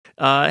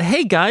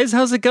Hey guys,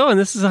 how's it going?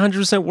 This is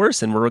 100%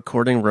 Worse, and we're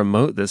recording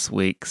remote this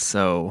week,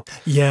 so...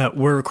 Yeah,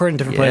 we're recording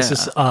different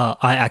places.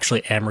 I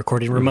actually am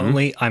recording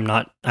remotely. I'm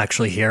not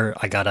actually here.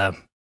 I've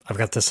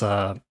got this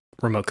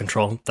remote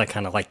control that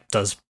kind of like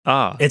does...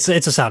 It's a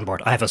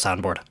soundboard. I have a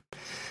soundboard.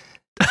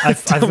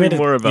 I've made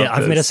more about this.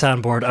 I've made a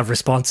soundboard of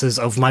responses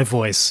of my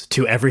voice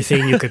to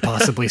everything you could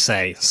possibly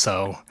say,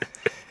 so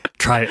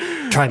try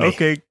me.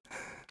 Okay.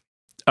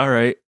 All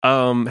right.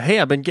 Hey,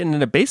 I've been getting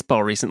into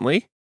baseball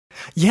recently.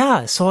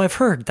 Yeah, so I've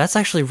heard. That's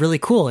actually really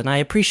cool, and I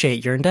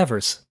appreciate your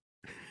endeavors.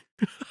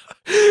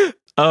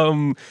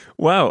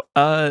 Wow.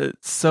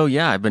 So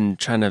yeah, I've been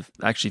trying to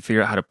actually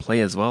figure out how to play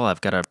as well. I've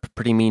got a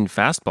pretty mean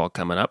fastball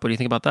coming up. What do you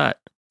think about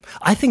that?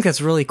 I think that's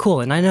really cool,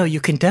 and I know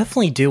you can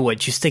definitely do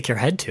what you stick your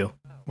head to.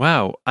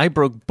 Wow, I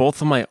broke both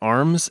of my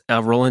arms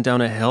rolling down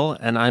a hill,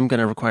 and I'm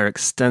going to require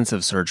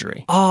extensive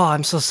surgery. Oh,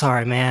 I'm so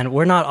sorry, man.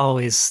 We're not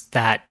always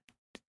that...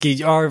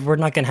 Or we're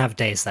not going to have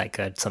days that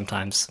good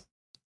sometimes.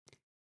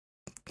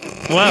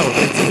 Wow,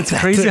 it's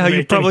crazy how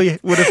you probably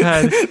would have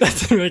had... That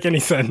didn't make any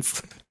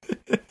sense.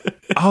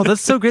 Oh,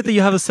 that's so great that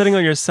you have a setting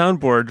on your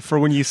soundboard for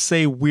when you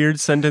say weird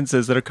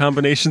sentences that are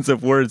combinations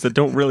of words that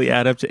don't really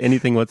add up to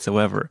anything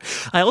whatsoever.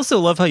 I also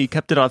love how you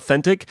kept it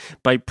authentic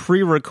by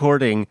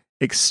pre-recording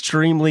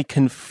extremely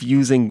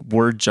confusing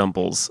word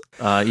jumbles,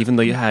 even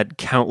though you had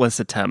countless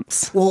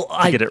attempts to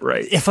get it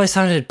right. If I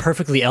sounded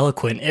perfectly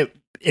eloquent,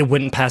 it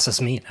wouldn't pass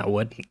as me, now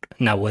would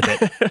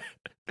it?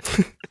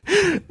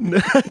 No,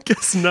 I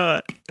guess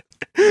not.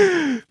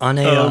 On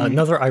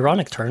another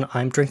ironic turn,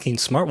 I'm drinking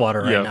smart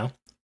water right now.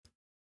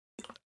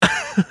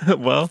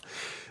 Well,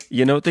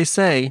 you know what they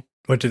say.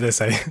 What do they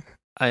say?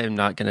 I am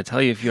not going to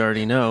tell you if you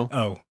already know.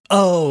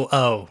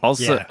 Oh.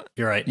 Also, yeah,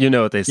 you're right. You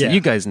know what they say. Yeah.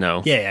 You guys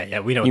know. Yeah.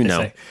 We know what they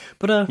say.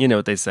 But you know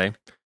what they say.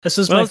 This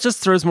is it just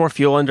throws more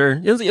fuel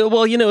under.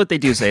 Well, you know what they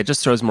do say. It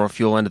just throws more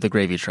fuel under the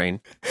gravy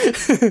train.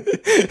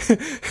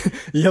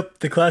 Yep,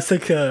 the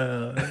classic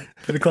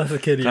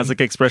idiom. Classic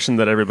expression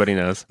that everybody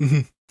knows.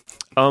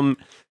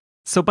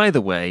 So by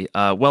the way,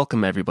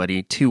 welcome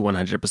everybody to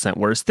 100%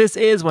 Worse. This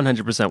is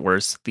 100%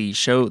 Worse, the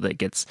show that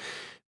gets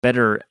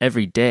better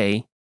every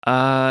day.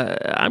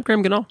 I'm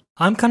Graham Ganol.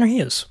 I'm Connor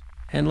Hughes.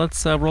 And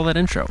let's roll that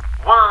intro.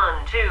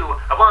 1, 2,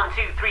 1,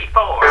 2, 3,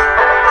 4.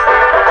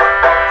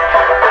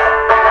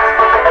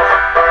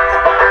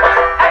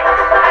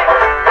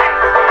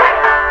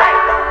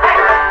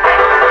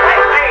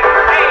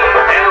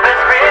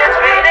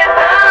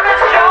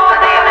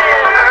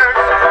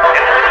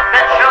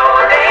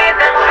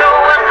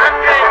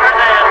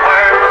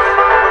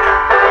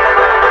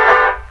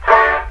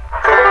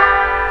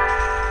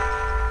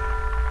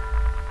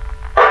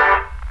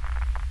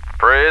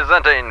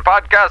 Presenting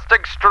Podcast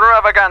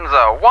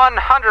Extravaganza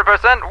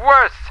 100%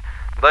 Worse,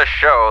 the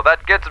show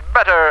that gets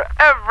better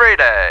every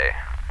day.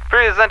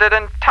 Presented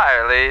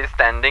entirely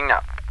standing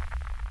up.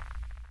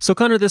 So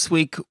Connor, this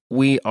week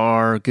we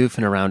are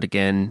goofing around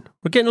again.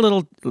 We're getting a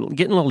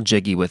little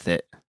jiggy with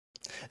it.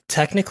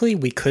 Technically,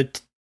 we could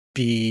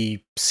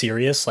be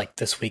serious. Like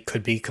this week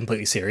could be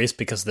completely serious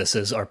because this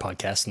is our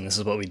podcast and this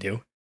is what we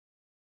do.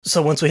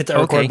 So once we hit the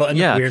record button,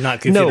 we're not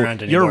goofing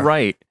around anymore. You're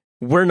right.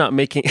 We're not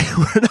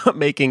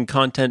making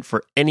content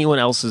for anyone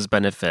else's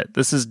benefit.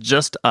 This is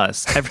just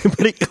us.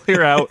 Everybody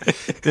clear out.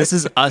 This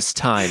is us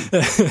time.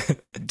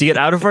 Get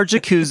out of our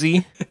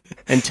jacuzzi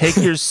and take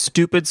your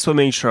stupid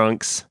swimming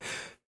trunks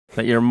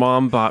that your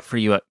mom bought for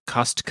you at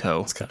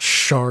Costco. It's got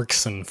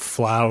sharks and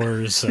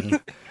flowers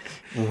and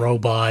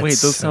robots.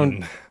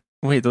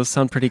 Wait, those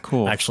sound pretty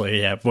cool.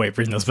 Actually, yeah. Wait,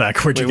 bring those back.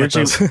 Where'd you get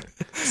those?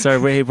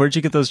 Sorry, where'd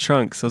you get those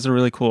trunks? Those are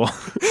really cool.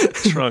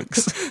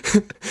 Trunks.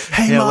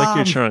 Hey, Mom. I like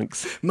your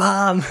trunks.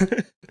 Mom,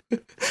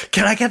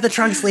 can I get the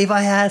trunks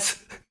Levi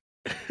has?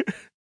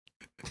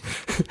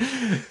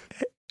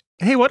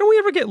 Hey, why don't we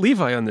ever get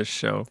Levi on this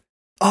show?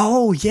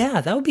 Oh,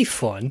 yeah, that would be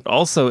fun.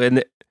 Also, in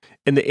the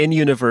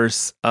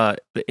in-universe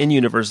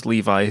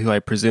Levi, who I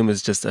presume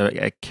is just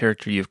a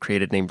character you've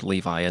created named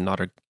Levi and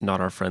not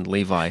our friend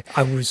Levi.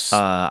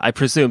 I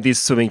presume these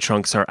swimming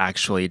trunks are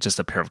actually just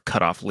a pair of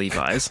cut-off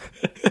Levi's.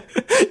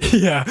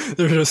 Yeah,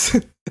 they're just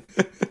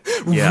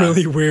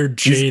really weird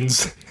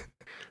jeans.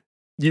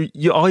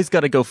 You always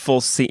got to go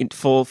full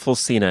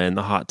Cena in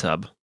the hot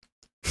tub.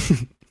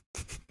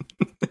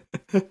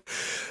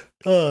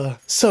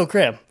 So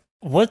Graham,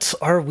 what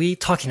are we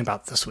talking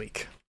about this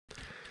week?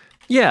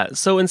 Yeah,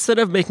 so instead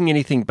of making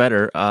anything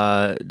better,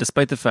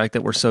 despite the fact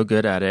that we're so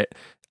good at it,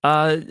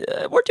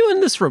 we're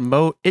doing this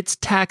remote. It's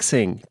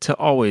taxing to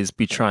always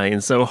be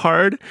trying so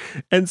hard.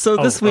 And so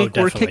this week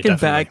we're kicking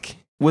back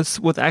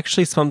with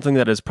actually something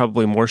that is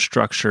probably more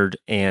structured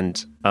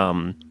and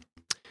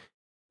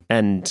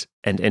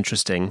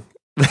interesting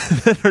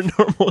than our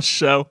normal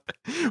show.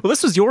 Well,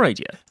 this was your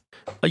idea.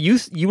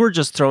 You were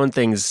just throwing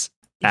things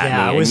at me.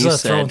 I was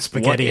throwing said,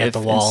 spaghetti at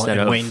the wall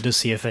and waiting to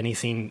see if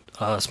anything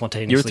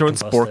spontaneously You were throwing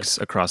combusted. sporks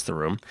across the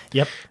room.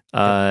 Yep.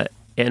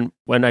 And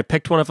when I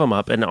picked one of them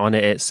up, and on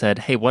it said,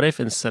 hey, what if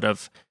instead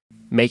of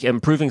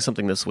improving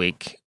something this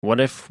week, what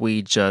if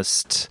we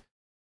just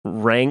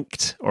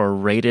ranked or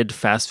rated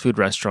fast food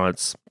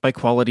restaurants by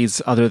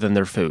qualities other than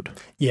their food.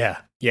 Yeah.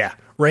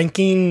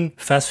 Ranking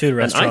fast food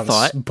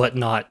restaurants, but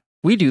not.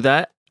 We do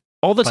that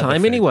all the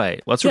time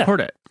anyway. Let's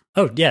record it.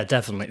 Oh, yeah,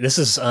 definitely. This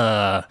is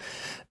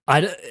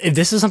if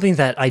this is something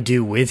that I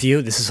do with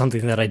you, this is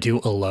something that I do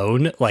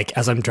alone, like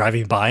as I'm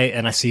driving by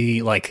and I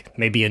see like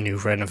maybe a new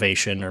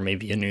renovation or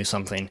maybe a new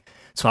something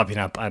popping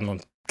up, I'm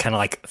kind of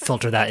like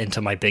filter that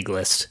into my big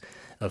list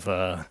of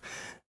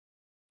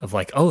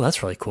like, oh,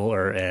 that's really cool,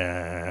 or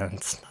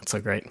it's not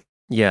so great.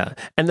 Yeah.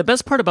 And the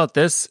best part about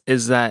this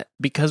is that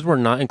because we're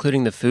not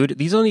including the food,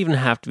 these don't even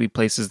have to be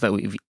places that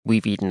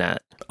we've eaten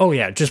at. Oh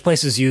yeah, just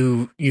places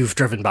you've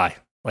driven by.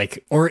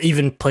 Like, or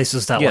even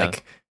places that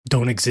like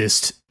don't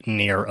exist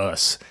near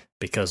us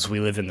because we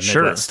live in the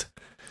Midwest.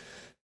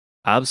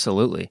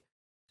 Absolutely.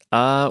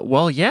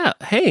 Well, yeah.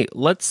 Hey,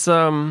 let's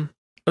jump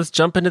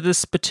into this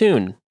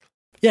spittoon.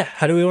 Yeah.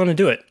 How do we want to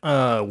do it?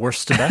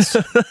 Worst to best.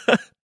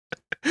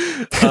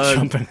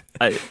 Jumping.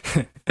 I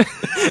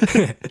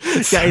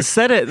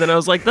said it, and then I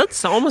was like,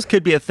 "That's almost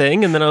could be a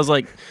thing," and then I was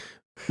like,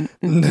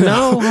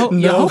 "No,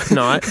 you hope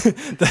not.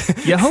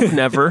 You hope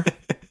never."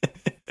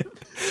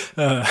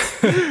 Well,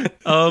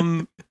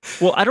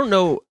 I don't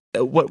know.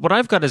 What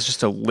I've got is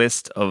just a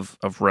list of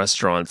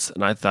restaurants,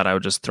 and I thought I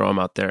would just throw them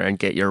out there and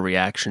get your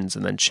reactions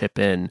and then chip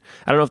in.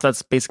 I don't know if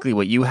that's basically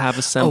what you have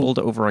assembled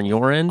over on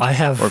your end. I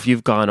have, or if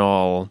you've gone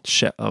all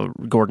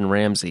Gordon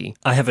Ramsay.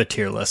 I have a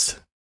tier list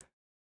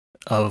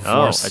of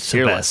worst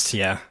to best.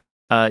 Yeah.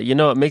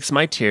 What makes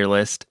my tier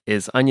list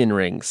is onion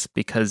rings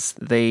because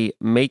they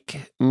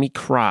make me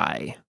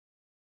cry.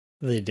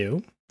 They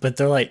do, but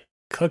they're like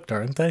cooked,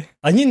 aren't they?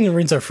 Onion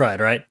rings are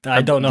fried, right?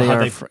 I don't know how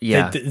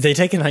they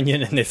take an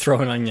onion and they throw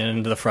an onion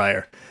into the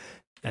fryer,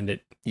 and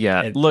it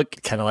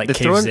look kind of like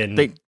caves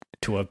in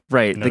to a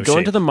right. They go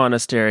into the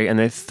monastery and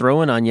they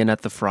throw an onion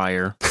at the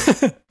fryer.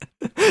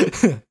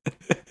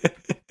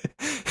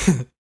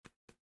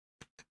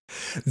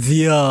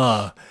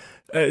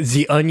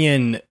 The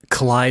onion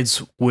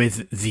collides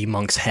with the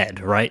monk's head,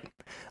 right?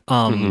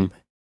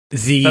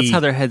 That's how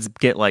their heads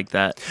get like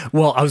that.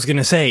 Well, I was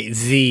gonna say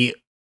the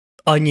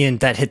onion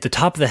that hit the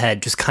top of the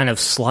head just kind of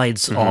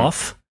slides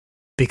off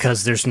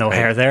because there's no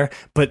hair there,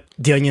 but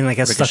the onion that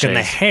gets stuck in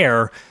the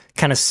hair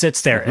kind of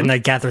sits there, and they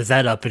gather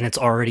that up, and it's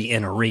already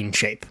in a ring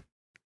shape.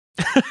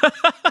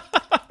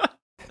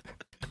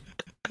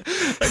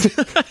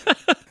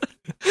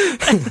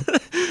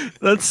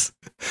 That's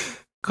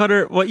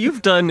Cutter. What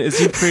you've done is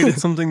you've created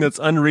something that's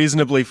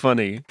unreasonably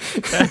funny.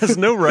 That has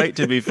no right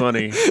to be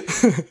funny,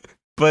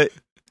 but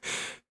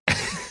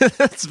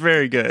that's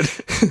very good.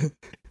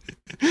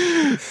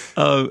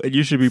 And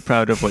you should be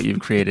proud of what you've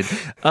created.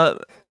 All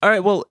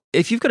right. Well,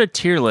 if you've got a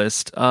tier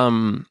list,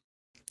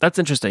 that's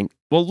interesting.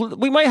 Well,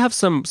 we might have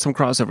some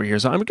crossover here,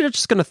 so I'm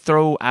just going to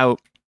throw out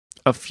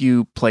a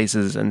few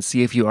places and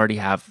see if you already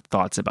have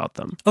thoughts about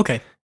them. Okay.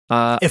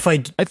 If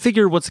I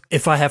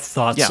have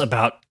thoughts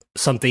about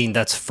something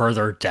that's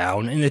further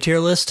down in the tier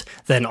list,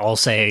 then I'll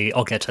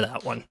get to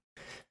that one,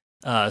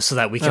 so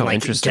that we can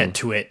get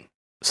to it.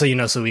 So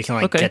we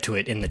can get to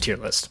it in the tier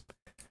list.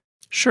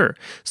 Sure.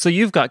 So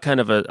you've got kind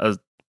of a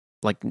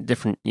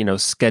different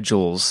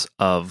schedules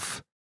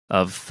of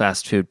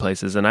fast food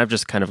places, and I've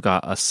just kind of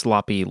got a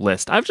sloppy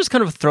list. I've just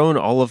kind of thrown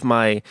all of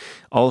my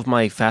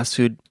fast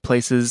food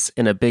places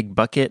in a big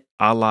bucket,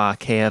 a la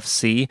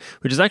KFC,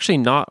 which is actually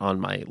not on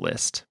my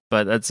list,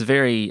 but that's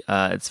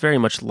it's very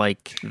much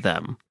like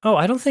them. Oh,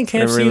 I don't think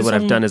KFC. And really, what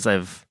I've done is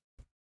I've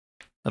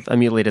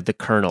emulated the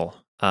Colonel.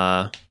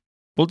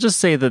 We'll just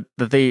say that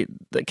the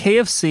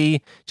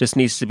KFC just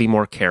needs to be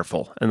more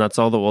careful, and that's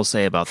all that we'll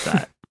say about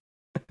that.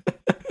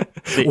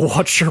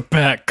 Watch your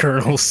back,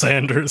 Colonel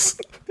Sanders.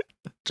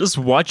 Just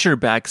watch your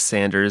back,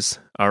 Sanders.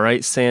 All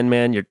right,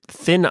 Sandman, you're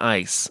thin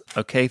ice.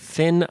 Okay,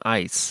 thin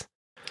ice.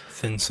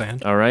 Thin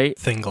sand. All right,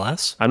 thin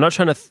glass. I'm not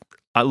trying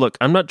to look.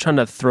 I'm not trying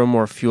to throw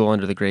more fuel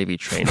under the gravy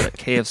train, but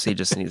KFC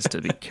just needs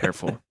to be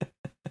careful.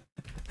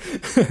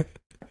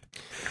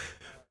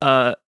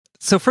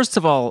 So first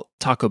of all,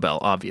 Taco Bell,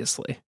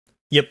 obviously.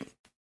 Yep.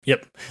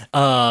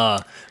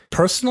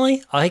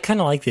 Personally, I kind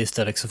of like the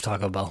aesthetics of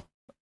Taco Bell.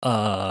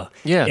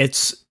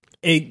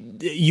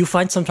 You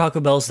find some Taco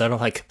Bells that are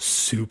like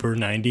super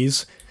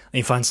 90s, and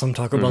you find some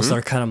Taco Bells that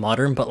are kind of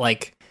modern, but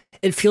like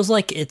it feels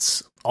like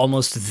it's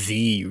almost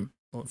the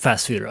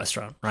fast food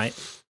restaurant, right?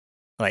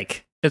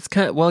 Like it's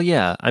kind of, well,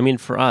 yeah. I mean,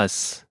 for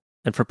us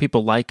and for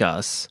people like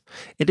us,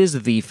 it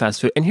is the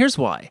fast food, and here's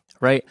why,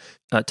 right?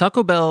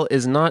 Taco Bell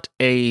is not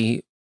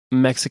a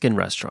Mexican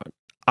restaurant,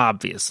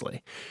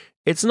 obviously.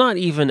 It's not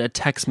even a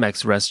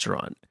Tex-Mex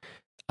restaurant.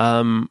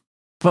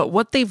 But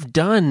what they've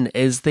done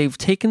is they've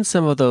taken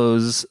some of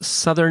those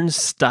Southern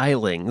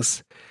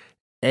stylings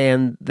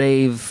and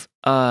they've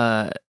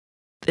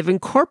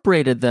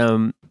incorporated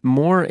them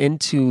more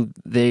into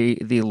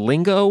the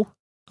lingo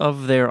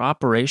of their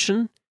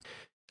operation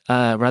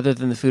rather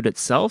than the food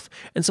itself.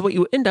 And so what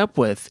you end up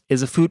with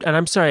is a food, and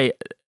I'm sorry,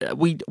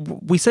 we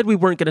said we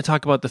weren't going to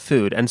talk about the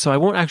food, and so I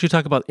won't actually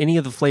talk about any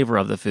of the flavor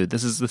of the food.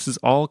 This is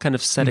all kind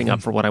of setting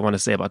up for what I want to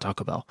say about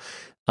Taco Bell.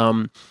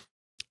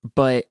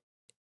 but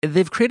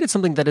they've created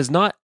something that is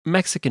not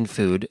Mexican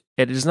food.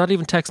 It is not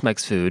even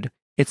Tex-Mex food.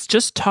 It's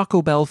just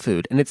Taco Bell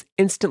food, and it's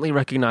instantly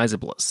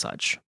recognizable as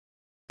such.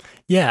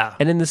 Yeah.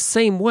 And in the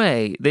same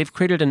way, they've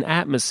created an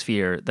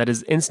atmosphere that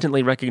is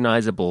instantly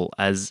recognizable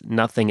as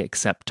nothing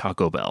except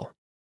Taco Bell.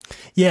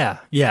 Yeah,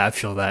 I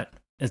feel that.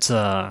 It's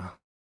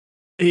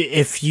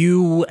if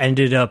you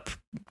ended up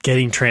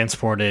getting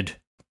transported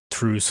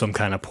through some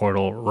kind of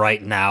portal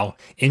right now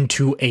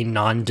into a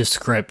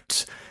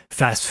nondescript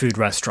fast food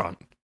restaurant,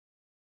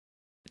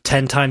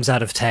 10 times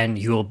out of 10,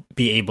 you'll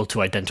be able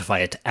to identify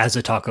it as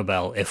a Taco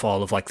Bell if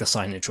all of like the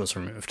signage was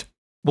removed.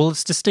 Well,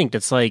 it's distinct.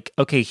 It's like,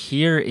 okay,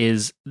 here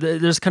is,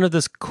 there's kind of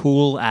this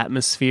cool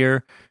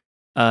atmosphere.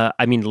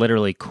 I mean,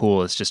 literally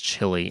cool. It's just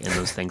chilly in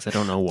those things. I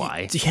don't know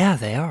why. Yeah,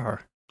 they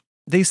are.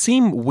 They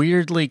seem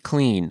weirdly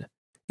clean.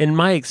 In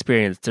my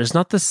experience, there's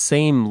not the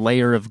same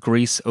layer of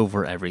grease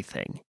over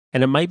everything.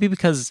 And it might be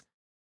because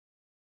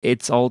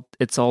it's all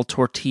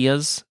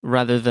tortillas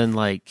rather than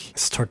like...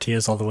 It's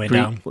tortillas all the way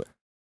down.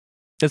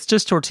 It's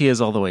just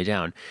tortillas all the way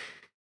down.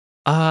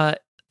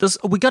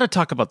 We got to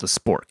talk about the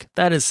spork.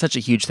 That is such a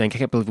huge thing. I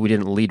can't believe we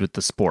didn't lead with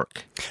the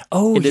spork.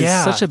 Oh, it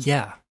yeah. It is such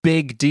a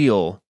big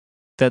deal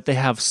that they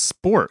have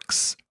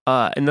sporks.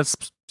 And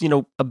that's,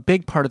 a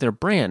big part of their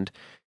brand.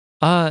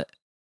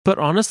 But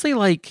honestly,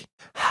 like,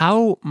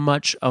 how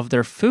much of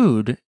their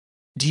food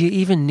do you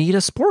even need a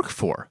spork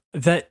for?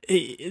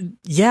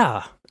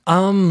 Yeah.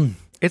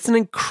 It's an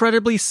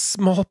incredibly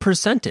small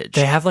percentage.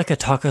 They have like a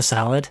taco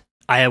salad.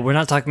 We're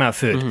not talking about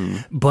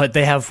food, but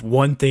they have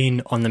one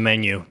thing on the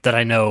menu that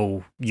I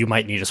know you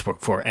might need a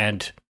spork for,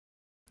 and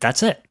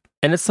that's it.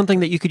 And it's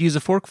something that you could use a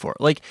fork for.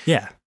 Like,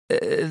 yeah,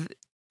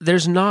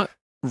 there's not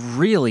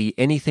really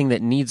anything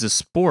that needs a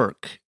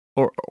spork,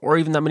 or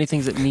even that many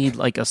things that need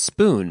like a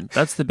spoon.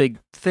 That's the big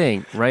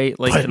thing, right?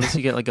 Like, unless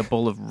you get like a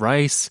bowl of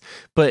rice,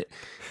 but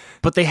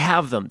they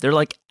have them. They're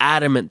like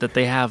adamant that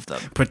they have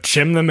them. But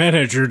Jim, the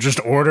manager, just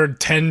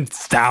ordered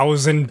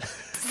 10,000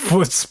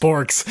 foot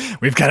sporks.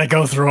 We've got to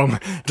go through them.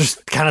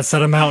 Just kind of set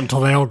them out until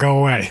they all go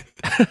away.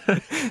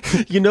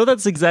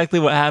 That's exactly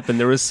what happened.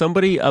 There was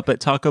somebody up at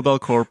Taco Bell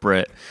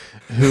corporate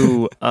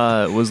who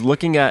was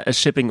looking at a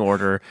shipping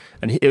order,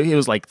 and it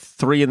was like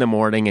 3 a.m,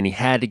 and he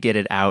had to get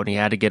it out, and he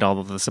had to get all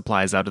of the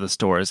supplies out of the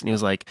stores, and he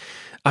was like,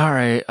 all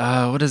right,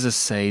 what does this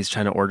say? He's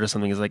trying to order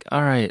something. He's like,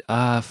 all right,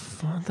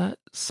 that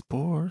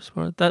spores,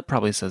 that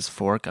probably says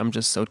fork. I'm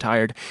just so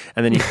tired.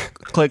 And then he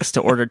clicks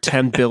to order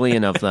 10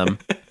 billion of them.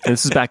 And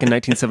this is back in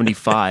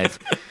 1975.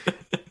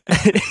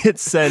 It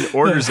sent,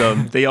 orders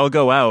them. They all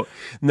go out.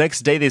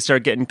 Next day, they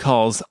start getting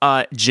calls.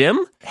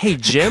 Jim? Hey,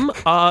 Jim?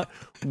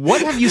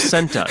 What have you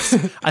sent us?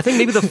 I think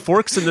maybe the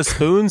forks and the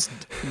spoons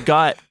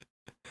got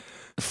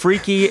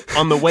freaky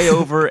on the way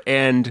over,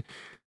 and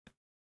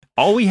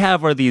all we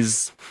have are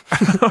these.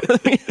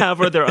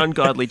 All their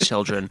ungodly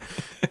children.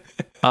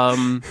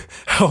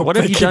 What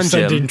have you done, Jim?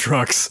 Sending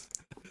trucks.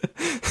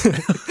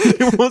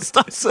 They won't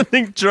stop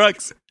sending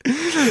trucks.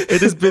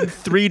 It has been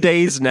 3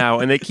 days now,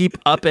 and they keep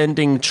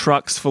upending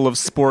trucks full of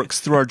sporks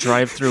through our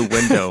drive-through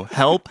window.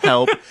 Help,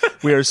 help.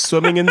 We are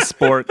swimming in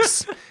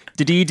sporks.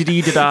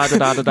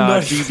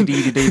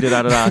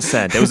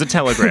 Send. It was a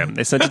telegram.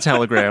 They sent a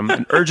telegram,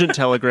 an urgent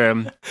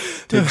telegram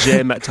to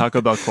Jim at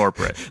Taco Bell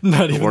corporate.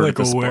 Not even like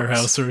a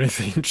warehouse or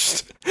anything.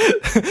 Just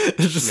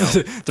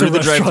through the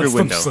drive-through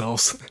window.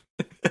 Themselves.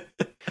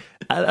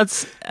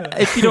 That's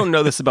if you don't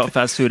know this about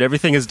fast food,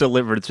 everything is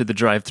delivered through the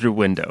drive-through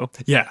window.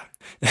 Yeah.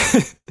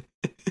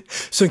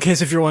 So in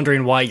case if you're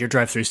wondering why your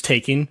drive-thru's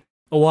taking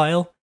a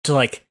while to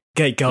like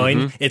get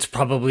going, it's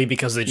probably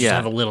because they just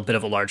have a little bit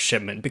of a large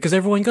shipment because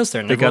everyone goes there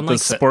and they got the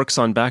likes sporks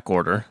on back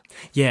order.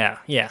 Yeah.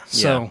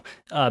 So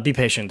be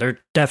patient.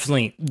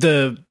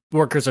 The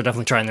workers are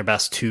definitely trying their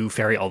best to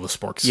ferry all the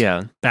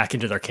sporks back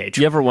into their cage.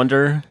 You ever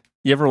wonder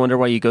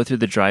why you go through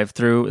the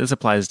drive-through? This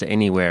applies to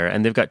anywhere,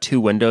 and they've got 2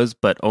 windows,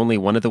 but only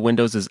one of the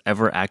windows is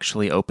ever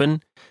actually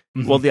open.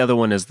 Well, the other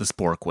one is the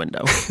spork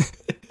window.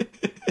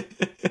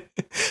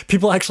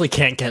 People actually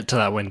can't get to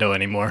that window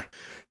anymore.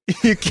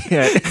 You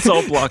can't. It's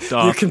all blocked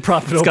off. You can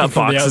prop it open got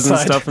from boxes the and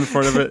stuff in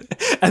front of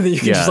it, and then you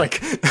can just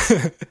like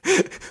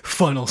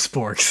funnel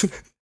sporks.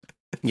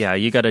 Yeah,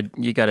 you gotta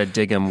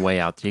dig them way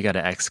out. You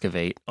gotta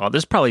excavate. Oh,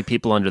 there's probably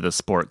people under the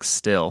sporks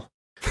still.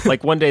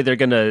 Like one day they're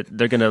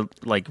gonna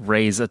like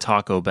raise a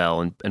Taco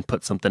Bell and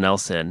put something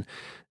else in,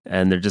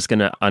 and they're just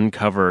gonna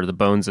uncover the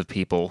bones of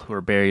people who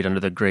are buried under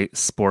the Great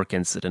Spork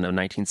Incident of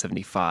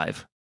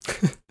 1975,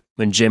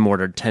 when Jim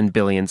ordered 10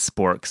 billion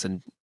sporks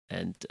and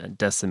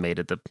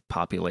decimated the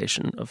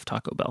population of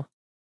Taco Bell.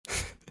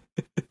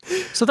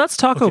 So that's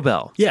Taco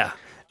Bell. Yeah.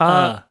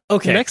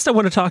 Okay. Next, I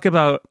want to talk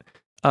about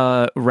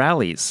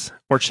rallies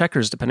or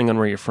checkers, depending on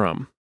where you're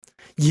from.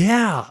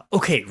 Yeah.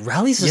 Okay.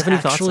 Rallies is actually... Do you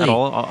have any thoughts at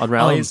all on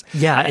rallies?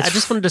 Yeah. I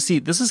just wanted to see...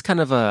 This is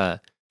kind of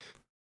a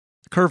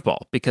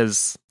curveball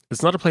because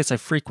it's not a place I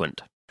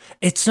frequent.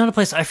 It's not a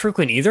place I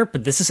frequent either,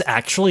 but this is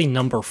actually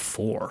number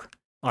 4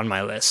 on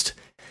my list.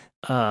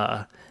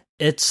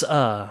 It's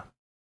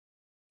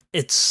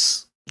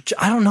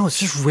I don't know, it's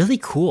just really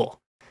cool.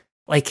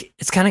 Like,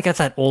 it's kind of got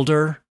that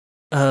older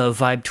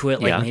vibe to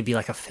it, like Yeah. maybe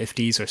like a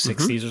 50s or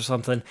 60s or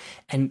something.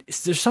 And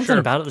there's something Sure.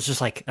 about it that's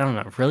just like, I don't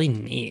know, really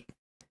neat.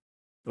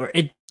 Or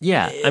it,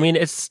 Yeah, I mean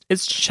it's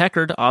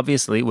checkered,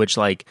 obviously, which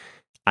like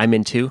I'm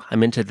into.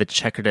 I'm into the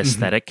checkered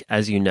aesthetic,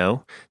 as you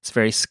know. It's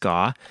very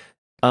ska.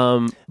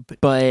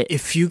 But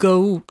if you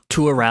go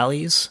to a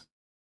rallies,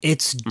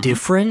 it's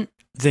different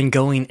than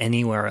going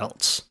anywhere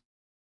else.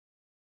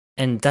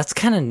 And that's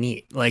kind of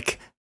neat. Like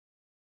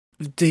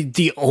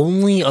the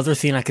only other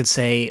thing I could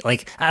say,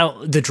 like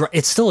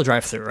it's still a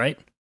drive-through, right?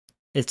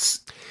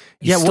 It's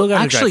you yeah, still well,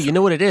 gotta actually, drive you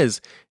know what it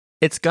is?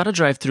 It's got a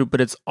drive-through, but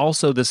it's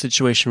also the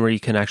situation where you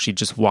can actually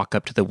just walk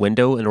up to the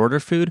window and order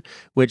food,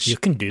 which You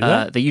can do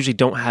that? They usually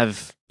don't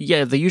have.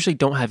 Yeah, they usually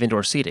don't have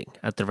indoor seating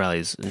at the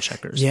rallies and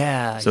checkers.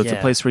 Yeah, So it's a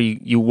place where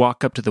you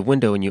walk up to the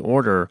window and you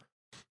order.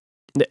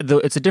 Though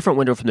it's a different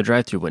window from the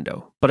drive-through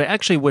window. But I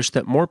actually wish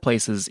that more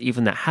places,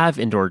 even that have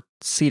indoor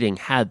seating,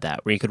 had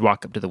that, where you could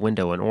walk up to the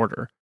window and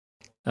order.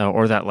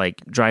 Or that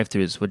like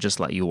drive-throughs would just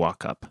let you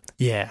walk up.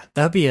 Yeah,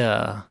 that'd be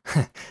a.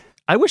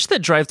 I wish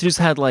that drive-throughs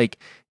had like,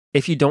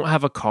 if you don't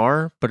have a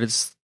car, but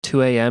it's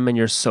 2 a.m. and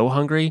you're so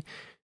hungry,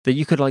 that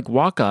you could like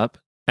walk up,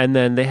 and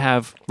then they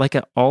have like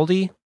at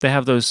Aldi, they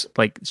have those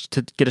like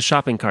to get a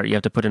shopping cart, you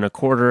have to put in a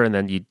quarter, and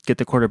then you get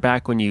the quarter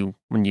back when you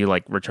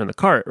like return the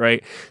cart,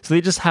 right? So they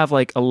just have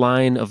like a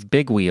line of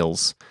big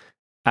wheels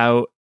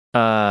out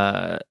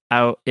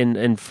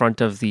in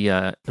front of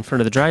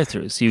the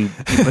drive-through. So you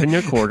put in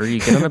your quarter, you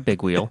get on a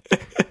big wheel,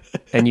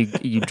 and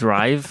you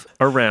drive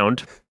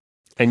around,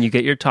 and you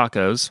get your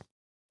tacos.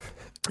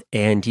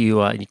 And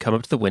you come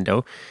up to the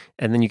window,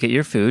 and then you get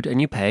your food, and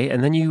you pay,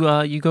 and then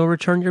you go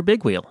return your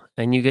big wheel,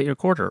 and you get your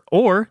quarter.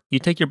 Or you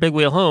take your big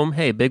wheel home.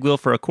 Hey, big wheel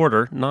for a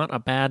quarter, not a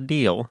bad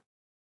deal.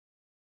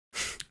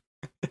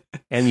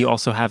 And you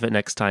also have it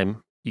next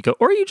time you go,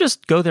 or you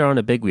just go there on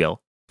a big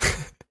wheel.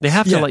 They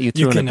have to let you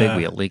through on a big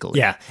wheel legally.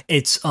 Yeah,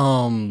 it's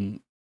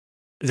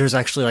there's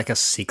actually like a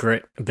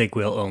secret big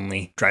wheel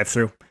only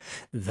drive-through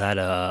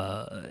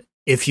that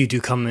if you do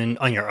come in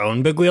on your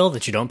own big wheel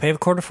that you don't pay a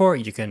quarter for,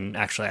 you can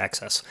actually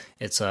access.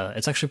 It's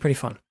actually pretty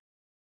fun.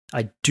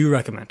 I do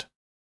recommend.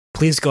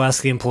 Please go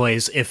ask the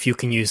employees if you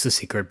can use the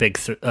secret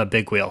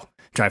big wheel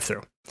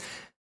drive-through.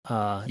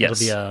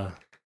 Yes. It'll be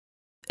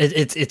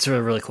it's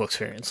a really cool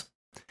experience.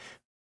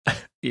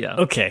 Yeah.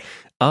 Okay.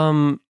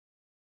 Yeah,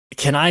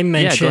 Can I go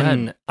mention?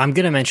 ahead. I'm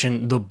gonna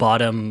mention the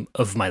bottom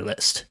of my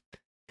list.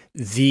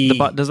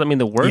 Does that mean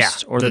the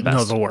worst or the best?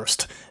 No, the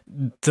worst.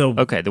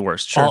 Okay, the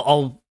worst. Sure.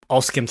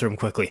 I'll skim through them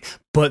quickly.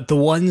 But the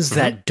ones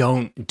that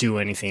don't do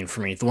anything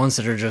for me, the ones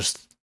that are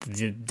just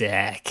the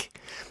deck.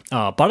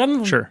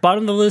 Bottom of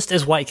the list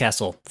is White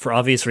Castle for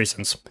obvious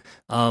reasons.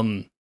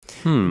 Because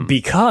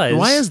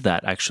why is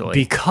that actually?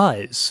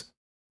 Because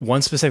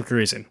one specific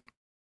reason.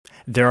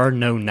 There are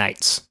no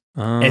knights.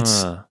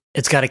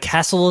 It's got a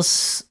castle,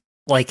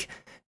 like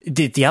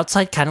the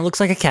outside kind of looks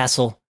like a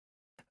castle,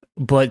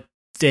 but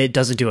it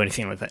doesn't do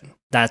anything with it.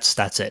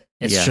 That's it.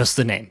 It's just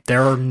the name.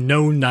 There are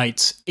no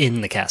knights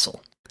in the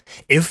castle.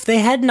 If they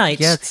had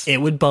knights,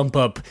 it would bump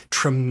up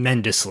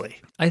tremendously.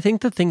 I think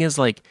the thing is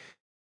like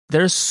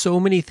there's so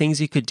many things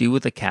you could do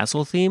with a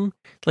castle theme.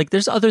 Like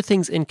there's other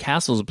things in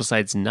castles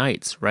besides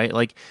knights, right?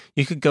 Like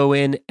you could go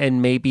in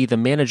and maybe the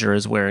manager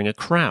is wearing a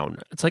crown.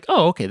 It's like,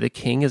 oh, okay, the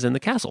king is in the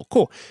castle.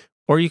 Cool.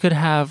 Or you could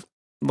have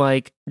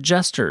like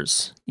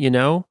jesters, you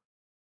know?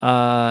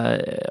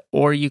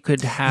 Or you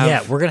could have...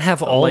 Yeah, we're going to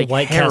have all like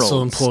White Castle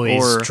heralds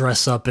employees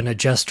dress up in a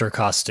jester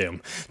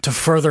costume to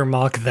further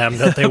mock them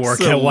that they work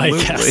at White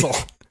Castle.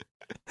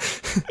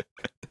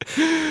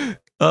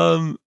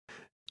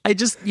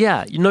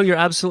 You're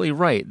absolutely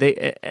right.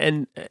 They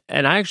and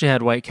I actually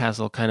had White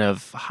Castle kind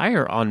of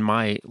higher on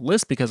my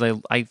list because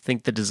I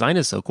think the design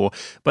is so cool.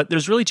 But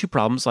there's really two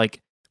problems.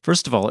 Like,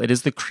 first of all, it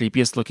is the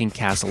creepiest looking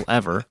castle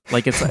ever.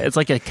 Like it's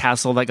like a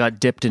castle that got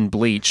dipped in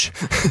bleach.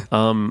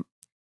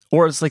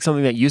 Or it's like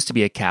something that used to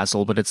be a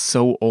castle, but it's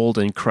so old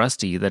and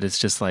crusty that it's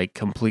just like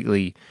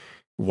completely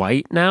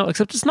white now.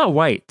 Except it's not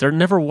white. They're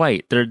never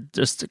white. They're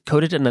just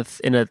coated in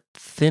a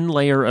thin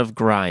layer of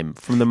grime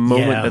from the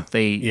moment that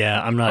they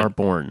are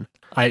born.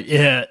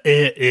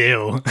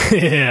 Ew.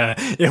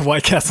 Yeah,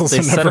 White Castles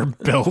are never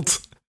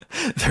built.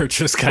 They're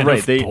just kind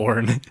of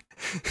born.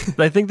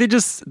 I think they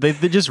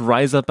just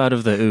rise up out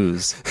of the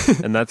ooze,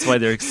 and that's why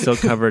they're still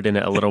covered in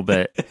it a little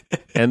bit.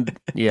 And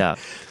yeah,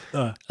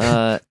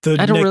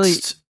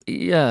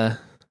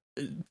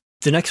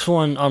 The next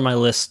one on my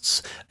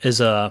lists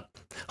is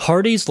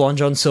Hardee's, Long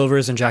John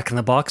Silver's, and Jack in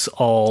the Box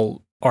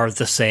all are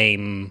the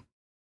same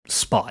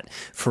spot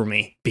for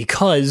me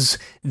because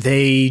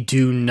they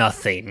do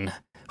nothing.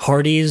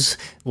 Hardee's,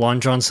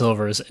 Long John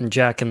Silver's, and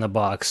Jack in the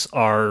Box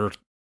are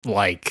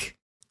like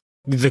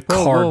the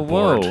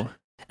cardboard. Whoa.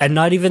 And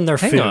not even their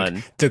food.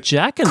 On. The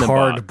Jack in the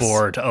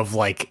cardboard Box of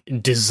like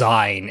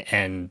design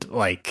and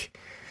like...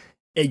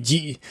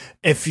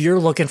 If you're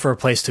looking for a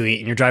place to eat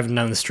and you're driving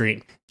down the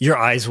street, your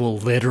eyes will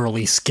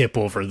literally skip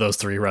over those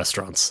three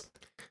restaurants.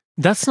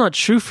 That's not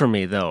true for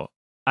me, though.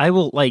 I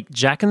will like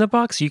Jack in the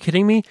Box. Are you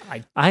kidding me?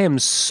 I- I am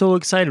so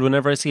excited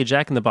whenever I see a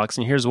Jack in the Box,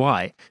 and here's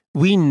why.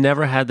 We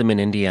never had them in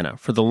Indiana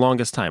for the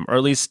longest time, or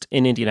at least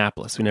in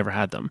Indianapolis, we never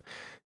had them.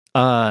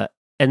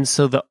 And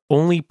so the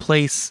only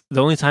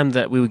time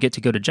that we would get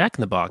to go to Jack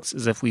in the Box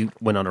is if we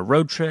went on a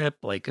road trip,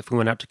 like if we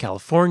went out to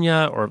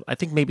California, or I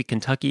think maybe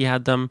Kentucky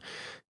had them.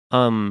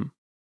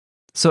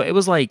 So it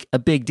was like a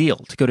big deal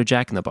to go to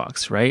Jack in the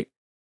Box, right?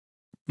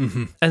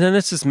 Mm-hmm. And then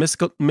it's this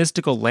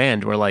mystical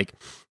land where like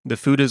the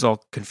food is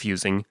all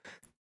confusing.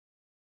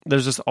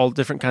 There's just all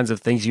different kinds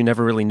of things. You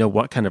never really know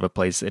what kind of a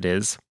place it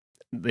is.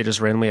 They just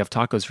randomly have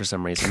tacos for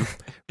some reason,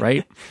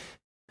 right?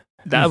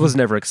 That was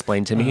never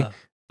explained to me.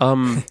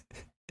 And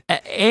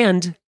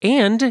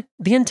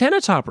the antenna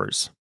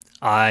toppers.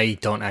 I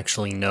don't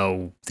actually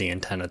know the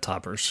antenna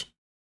toppers.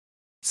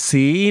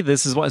 See,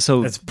 this is why.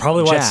 So That's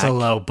probably why it's so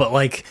low. But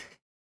like,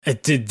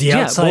 the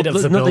outside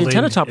of the building, the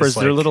antenna toppers, is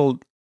they're like,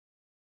 little.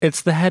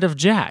 It's the head of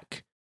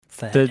Jack,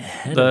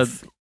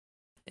 the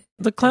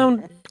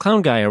clown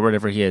guy or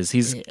whatever he is.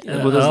 He's with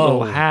his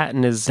little hat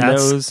and his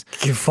nose.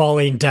 You're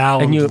falling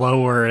down And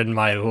lower in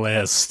my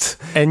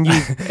list. And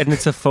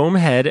it's a foam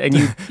head, and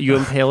you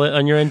impale it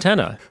on your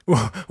antenna.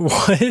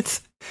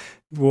 What?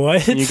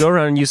 And you go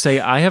around and you say,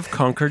 "I have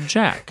conquered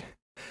Jack."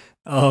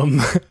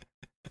 Okay,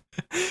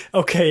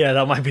 yeah,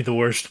 that might be the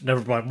worst.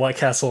 Never mind. White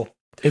Castle.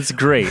 It's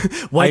great.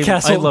 White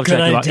Castle, I love good Jack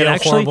in the Box. idea, And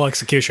actually, horrible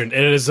execution.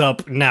 It is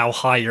up now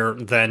higher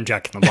than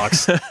Jack in the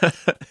Box.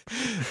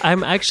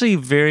 I'm actually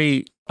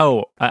very.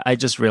 Oh, I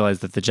just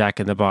realized that the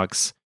Jack in the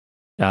Box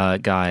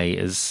guy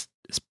is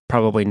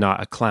probably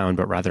not a clown,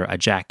 but rather a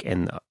Jack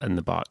in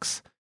the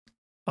Box.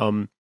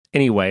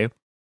 Anyway,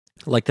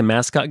 like the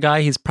mascot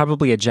guy, he's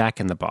probably a Jack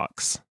in the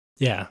Box.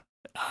 Yeah,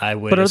 I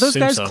would. But are those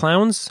guys so.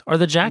 clowns? Are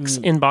the Jacks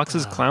in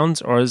boxes clowns,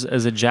 or is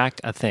a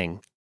Jack a thing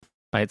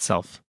by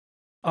itself?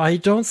 I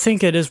don't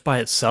think it is by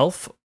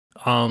itself.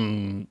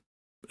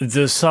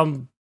 There's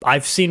some.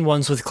 I've seen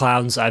ones with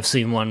clowns. I've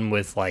seen one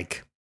with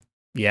like.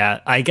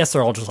 Yeah, I guess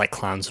they're all just like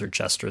clowns or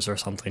jesters or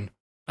something.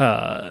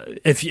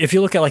 If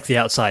you look at like the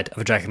outside of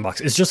a Jack in the Box,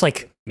 it's just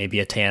like maybe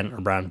a tan or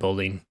brown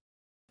building,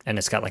 and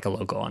it's got like a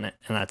logo on it,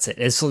 and that's it.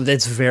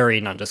 It's very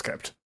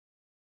nondescript.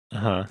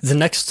 The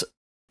next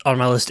on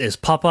my list is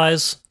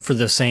Popeyes for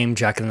the same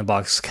Jack in the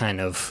Box kind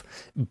of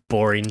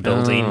boring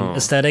building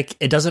aesthetic.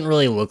 It doesn't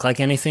really look like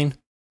anything.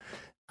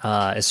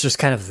 It's just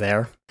kind of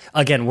there.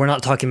 Again, we're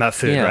not talking about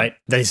food, right?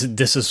 This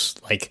is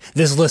like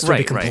this list would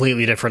be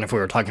completely different if we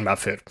were talking about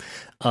food.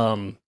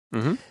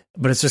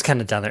 But it's just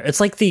kind of down there. It's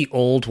like the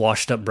old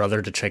washed up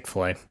brother to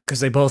Chick-fil-A because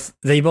they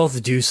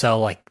both do sell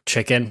like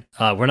chicken.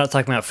 We're not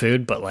talking about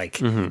food, but like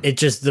it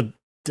just the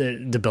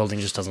building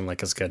just doesn't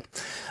look as good.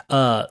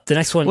 The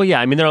next one. Well,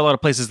 yeah, I mean there are a lot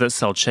of places that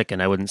sell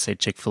chicken. I wouldn't say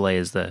Chick-fil-A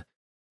is the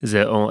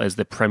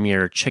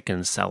premier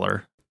chicken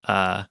seller.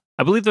 I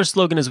believe their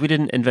slogan is "We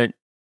didn't invent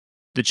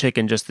the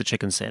chicken, just the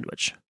chicken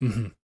sandwich."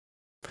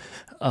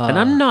 And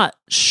I'm not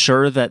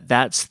sure that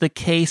that's the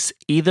case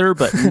either,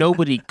 but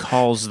nobody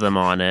calls them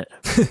on it.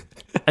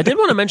 I did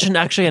want to mention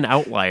actually an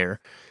outlier.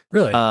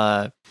 Really?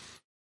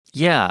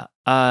 Yeah.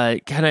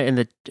 Kind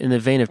of in the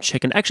vein of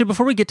chicken. Actually,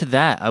 before we get to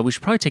that, we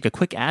should probably take a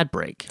quick ad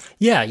break.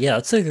 Yeah.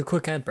 Let's take a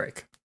quick ad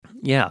break.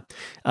 Yeah.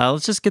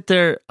 Let's just get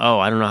there. Oh,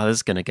 I don't know how this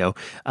is going to go.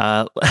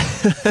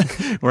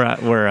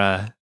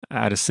 We're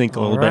out of sync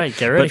a little bit. All right,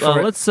 get ready for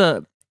it. Let's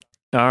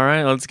all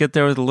right, let's get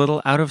there with a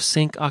little out of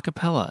sync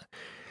acapella.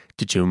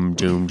 Doom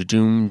doom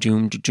doom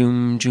doom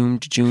doom doom doom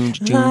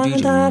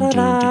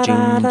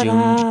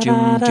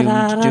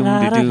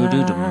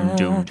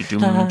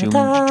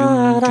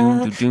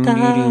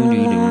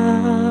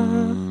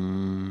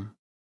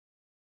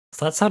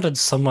So that sounded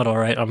somewhat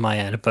alright on my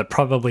end, but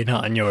probably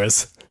not on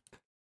yours.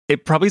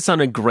 It probably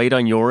sounded great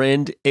on your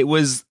end. It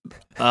was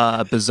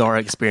a bizarre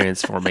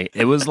experience for me.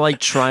 It was like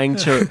trying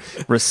to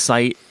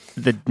recite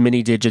the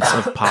many digits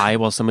of pi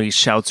while somebody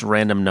shouts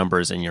random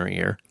numbers in your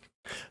ear.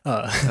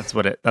 That's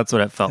what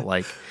it felt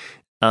like.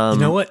 You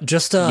know what?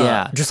 Just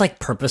like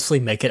purposely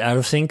make it out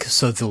of sync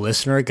so the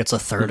listener gets a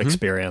third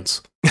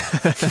experience.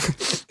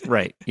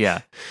 Right.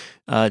 Yeah.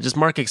 Just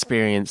mark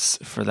experience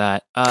for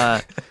that.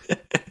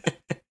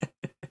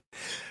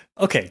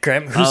 Okay,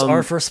 Graham, who's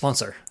our first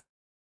sponsor?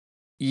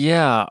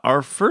 Yeah,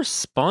 our first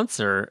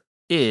sponsor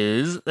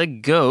is the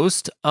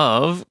Ghost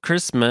of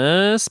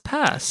Christmas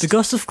Past. The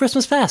Ghost of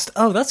Christmas Past.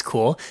 Oh, that's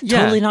cool.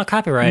 Yeah. Totally not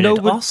copyrighted.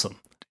 Awesome.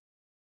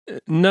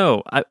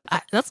 No,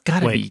 that's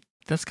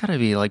gotta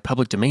be like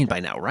public domain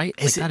by now, right?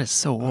 That is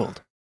so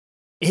old.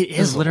 It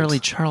is literally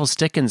old. Charles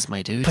Dickens,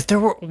 my dude. But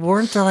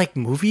weren't there like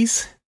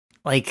movies?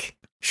 Like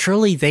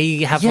surely they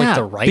have like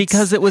the rights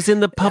because it was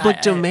in the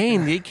public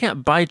domain. You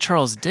can't buy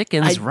Charles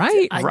Dickens,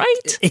 right?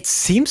 It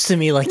seems to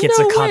me like it's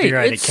a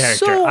copyrighted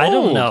character. So I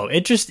don't old. know.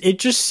 It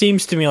just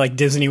seems to me like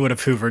Disney would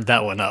have hoovered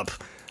that one up.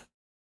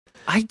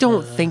 I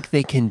don't think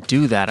they can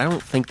do that. I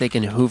don't think they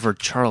can hoover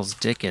Charles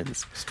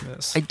Dickens.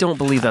 I don't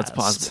believe that's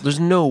possible. There's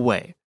no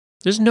way.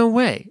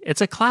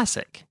 It's a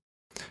classic.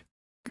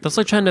 That's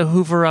like trying to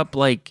hoover up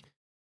like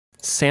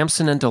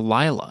Samson and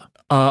Delilah.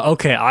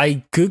 Okay,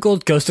 I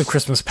googled Ghost of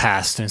Christmas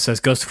Past, and it says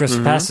Ghost of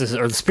Christmas Past is,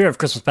 or the Spirit of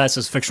Christmas Past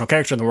is a fictional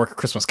character in the work of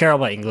Christmas Carol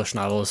by English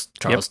novelist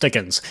Charles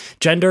Dickens.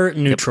 Gender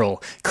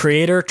neutral.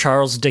 Creator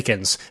Charles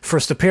Dickens.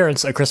 First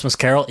appearance, A Christmas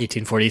Carol,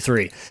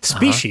 1843.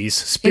 Species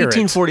spirit.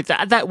 1840.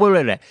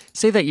 Wait.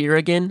 Say that year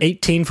again.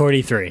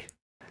 1843.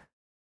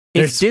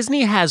 If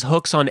Disney has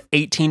hooks on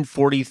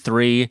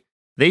 1843,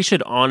 they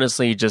should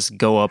honestly just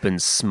go up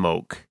and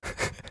smoke.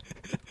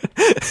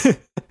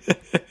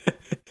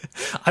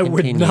 I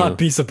would not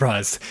be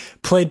surprised.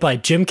 Played by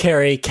Jim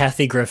Carrey,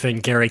 Kathy Griffin,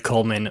 Gary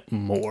Coleman,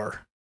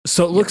 more.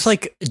 So it looks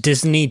like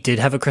Disney did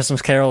have A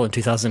Christmas Carol in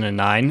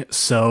 2009,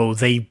 so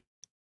they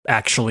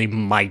actually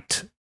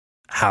might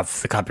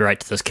have the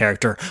copyright to this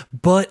character,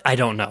 but I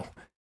don't know.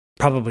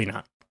 Probably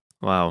not.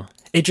 Wow.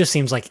 It just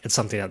seems like it's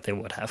something that they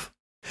would have.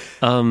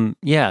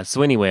 Yeah,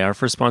 so anyway, our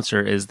first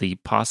sponsor is the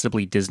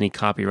possibly Disney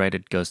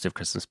copyrighted Ghost of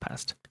Christmas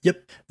Past.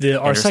 Yep.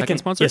 Our second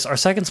sponsor? Yes, our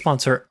second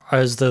sponsor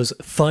is those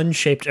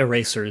fun-shaped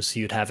erasers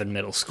you'd have in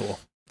middle school.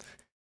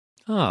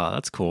 Oh,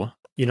 that's cool.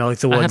 You know, like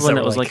the I ones had one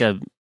that that was like a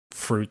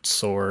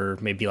fruits or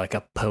maybe like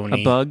a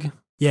pony. a bug.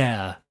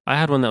 Yeah. I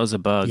had one that was a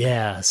bug.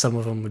 Yeah, some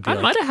of them would be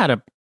I might have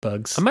had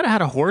bugs. I might have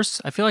had a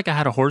horse. I feel like I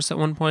had a horse at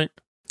one point.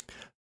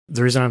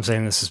 The reason I'm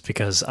saying this is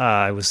because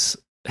I was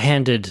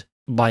handed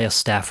by a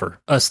staffer.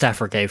 A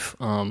staffer gave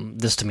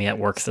this to me at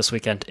work this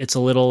weekend. It's a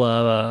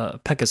little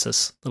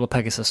Pegasus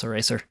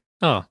eraser.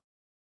 Oh,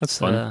 that's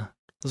fun.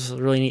 This was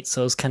really neat.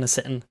 So I was kind of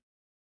sitting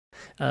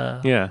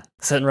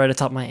right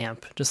atop my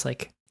amp, just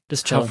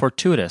chilling. How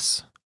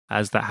fortuitous,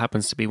 as that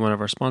happens to be one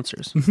of our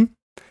sponsors. Mm-hmm.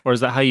 Or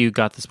is that how you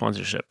got the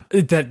sponsorship?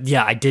 I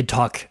did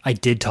talk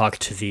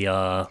to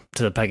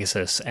the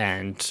Pegasus,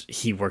 and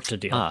he worked a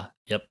deal.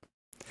 Yep.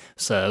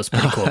 So it was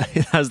pretty cool.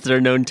 As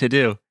they're known to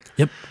do.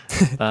 Yep.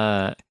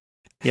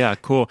 Yeah,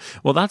 cool.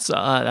 Well, that's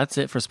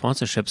it for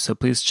sponsorships. So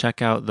please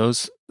check out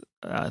those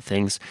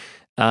things.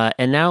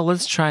 And now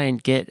let's try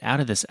and get out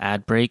of this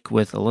ad break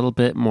with a little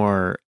bit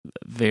more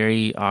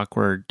very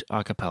awkward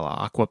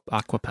acapella.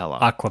 Aquapella.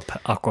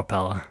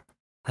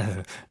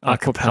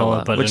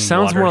 Acapella, but which in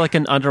sounds water. more like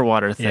an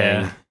underwater thing.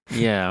 Yeah.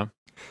 Yeah.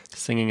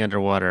 Singing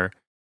underwater.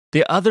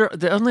 The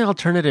only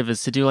alternative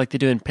is to do like they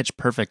do in Pitch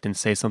Perfect and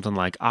say something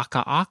like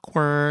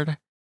awkward.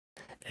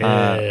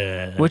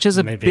 Which is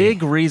a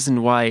big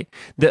reason why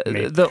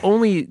the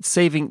only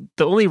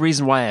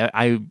reason why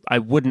I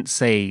wouldn't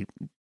say,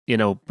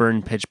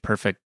 burn Pitch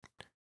Perfect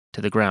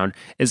to the ground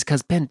is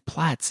because Ben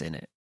Platt's in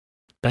it.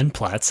 Ben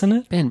Platt's in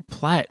it? Ben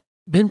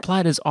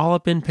Platt is all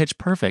up in Pitch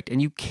Perfect,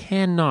 and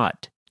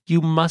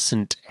you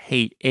mustn't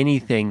hate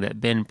anything that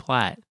Ben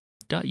Platt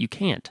does. You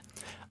can't.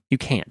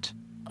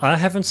 I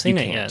haven't seen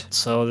it yet,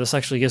 so this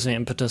actually gives me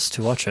impetus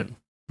to watch it.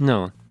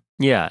 No.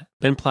 Yeah,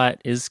 Ben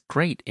Platt is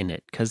great in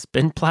it because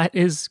Ben Platt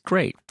is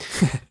great.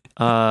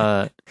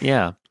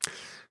 Yeah.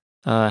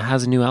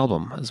 Has a new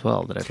album as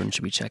well that everyone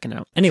should be checking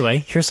out. Anyway,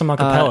 here's some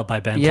acapella by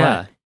Ben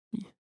Platt.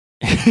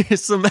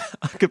 Here's some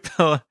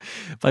acapella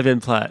by Ben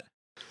Platt.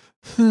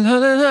 La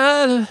la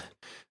la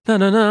la la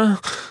la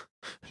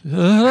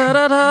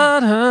la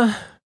la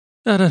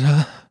la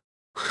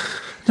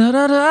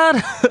la la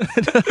la.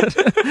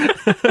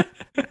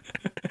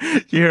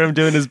 You hear him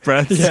doing his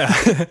breaths? Yeah.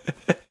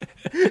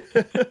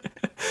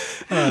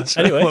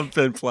 Anyway, I love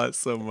Ben Platt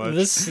so much.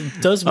 This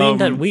does mean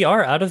that we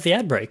are out of the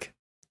ad break.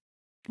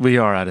 We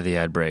are out of the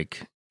ad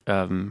break.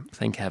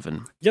 Thank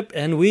heaven. Yep,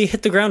 and we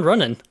hit the ground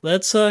running.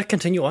 Let's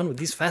continue on with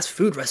these fast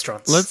food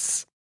restaurants.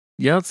 Let's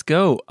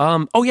go.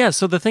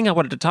 So the thing I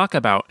wanted to talk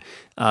about,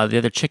 the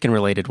other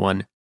chicken-related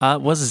one,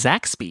 was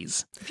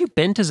Zaxby's. Have you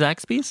been to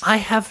Zaxby's? I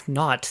have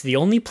not. The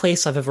only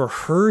place I've ever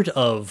heard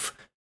of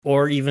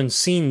or even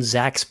seen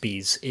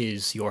Zaxby's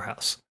is your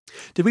house.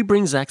 Did we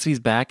bring Zaxby's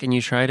back and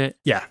you tried it?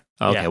 Yeah.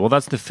 Okay, well,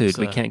 that's the food.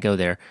 We can't go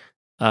there.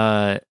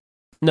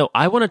 No,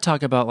 I want to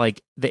talk about,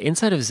 like, the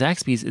inside of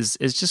Zaxby's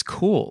is just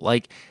cool.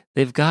 Like,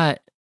 they've got,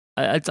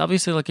 it's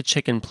obviously like a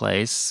chicken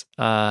place.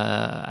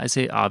 I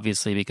say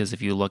obviously because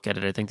if you look at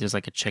it, I think there's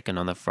like a chicken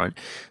on the front.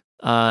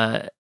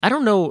 I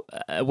don't know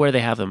where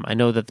they have them. I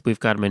know that we've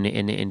got them in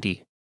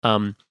Indy.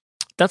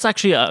 That's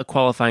actually a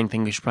qualifying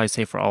thing we should probably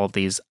say for all of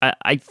these.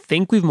 I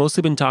think we've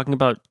mostly been talking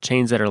about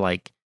chains that are,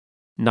 like,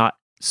 not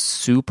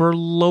super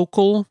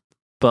local,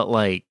 but,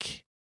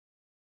 like,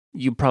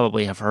 you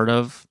probably have heard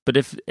of. But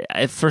if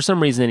for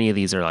some reason any of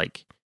these are,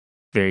 like,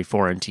 very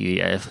foreign to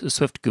you, a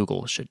swift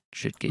Google should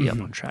get you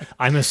up on track.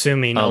 I'm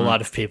assuming a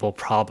lot of people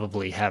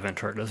probably haven't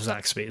heard of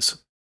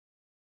Zaxby's.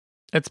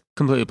 It's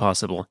completely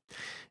possible.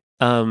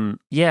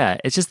 Yeah,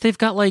 it's just they've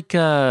got like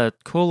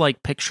cool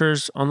like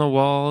pictures on the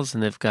walls,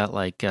 and they've got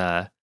like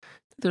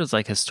there's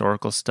like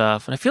historical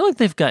stuff, and I feel like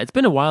they've got. It's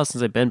been a while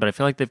since I've been, but I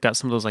feel like they've got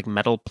some of those like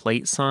metal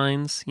plate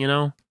signs. You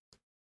know,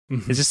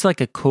 It's just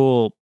like a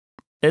cool.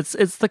 It's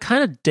the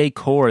kind of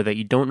decor that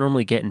you don't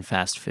normally get in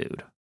fast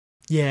food.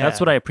 Yeah, that's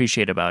what I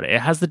appreciate about it.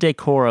 It has the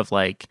decor of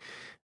like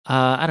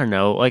I don't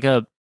know, like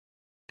a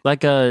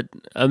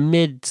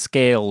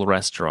mid-scale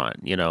restaurant,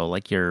 you know,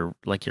 like your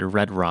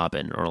Red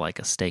Robin or like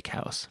a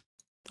steakhouse.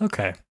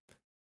 Okay.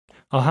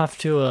 I'll have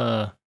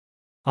to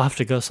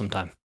go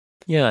sometime.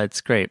 Yeah,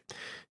 it's great.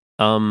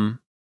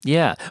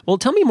 Yeah. Well,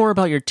 tell me more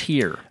about your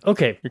tier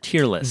Okay,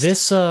 list.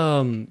 this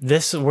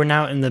we're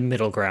now in the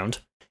middle ground,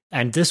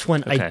 and this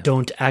one I Okay.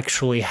 don't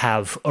actually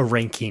have a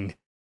ranking.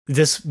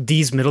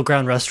 These middle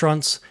ground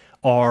restaurants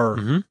are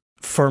Mhm.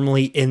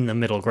 firmly in the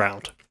middle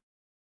ground.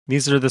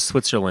 These are the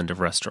Switzerland of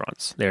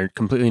restaurants. They're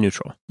completely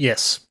neutral.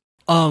 Yes.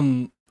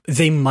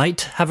 They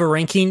might have a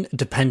ranking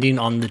depending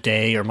on the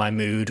day or my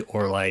mood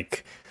or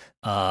like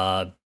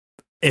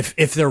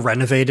if they're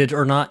renovated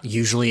or not.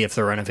 Usually if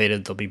they're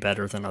renovated they'll be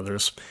better than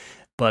others.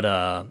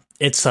 But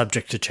it's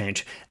subject to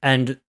change.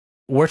 And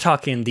we're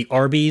talking the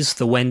Arby's,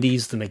 the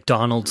Wendy's, the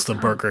McDonald's, the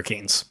Burger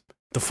Kings.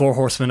 The four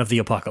horsemen of the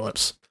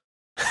apocalypse.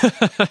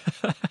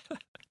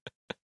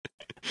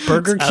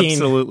 Burger That's King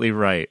absolutely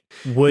right.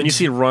 would When you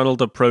see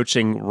Ronald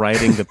approaching,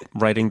 riding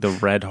the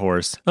red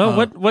horse. Oh,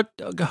 what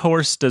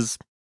horse does?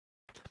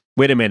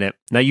 Wait a minute.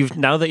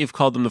 Now that you've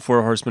called them the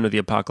four horsemen of the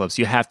apocalypse,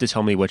 you have to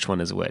tell me which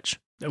one is which.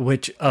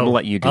 which I'm gonna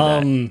let you do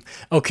that.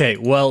 Okay,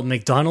 well,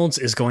 McDonald's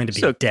is going to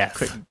be So, death.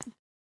 quick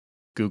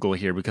Google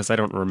here because I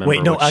don't remember.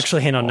 Wait, no, which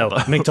actually, hang on, no. all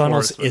the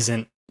McDonald's horsemen-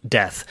 isn't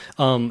death.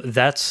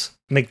 That's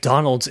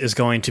McDonald's is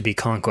going to be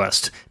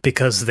conquest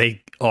because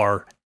they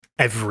are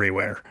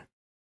everywhere.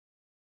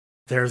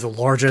 They're the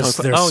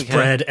largest. They're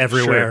spread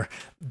everywhere.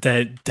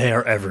 That they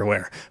are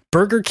everywhere.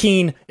 Burger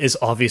King is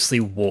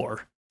obviously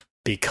war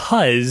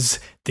because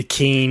the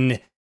king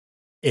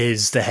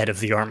is the head of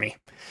the army.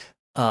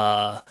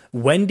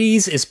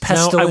 Wendy's is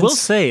pestilence. Now, I will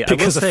say,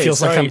 because it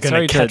feels like I'm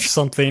going to catch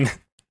something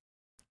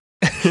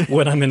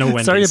when I'm in a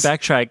Wendy's. Sorry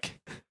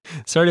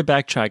to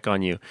backtrack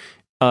on you,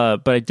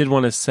 but I did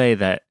want to say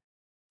that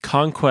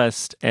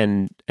conquest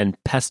and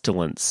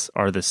pestilence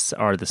are the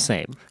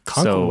same.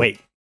 Wait,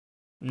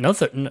 no,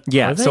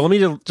 yeah. are they? So let me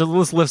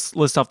just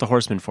list off the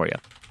horsemen for you.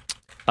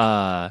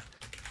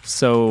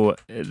 So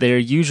they're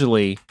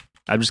usually,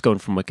 I'm just going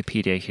from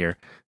Wikipedia here.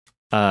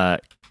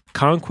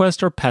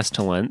 Conquest or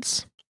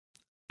pestilence,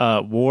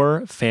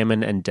 war,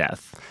 famine, and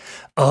death.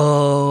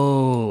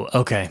 Oh,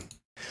 okay.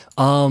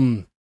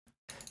 In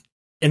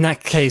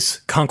that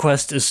case,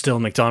 conquest is still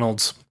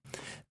McDonald's.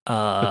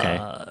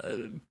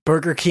 Okay.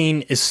 Burger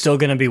King is still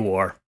going to be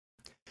war.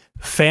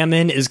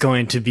 Famine is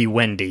going to be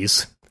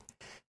Wendy's.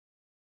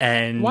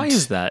 And Why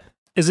is that?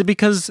 Is it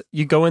because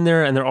you go in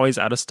there and they're always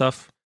out of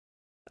stuff?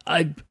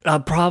 I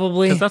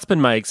probably Because that's been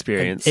my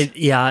experience.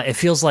 it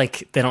feels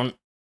like they don't.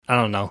 I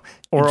don't know.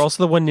 Or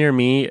also the one near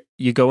me,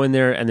 you go in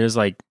there and there's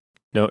like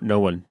no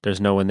one. There's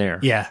no one there.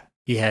 Yeah,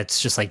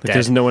 it's just like dead.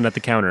 There's no one at the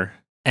counter.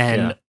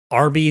 And yeah.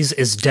 Arby's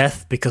is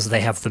death because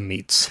they have the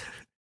meats.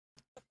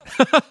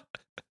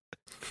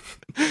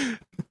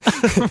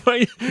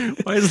 why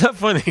is that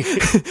funny?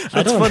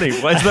 That's funny.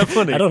 Why is that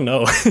funny? I don't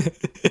know.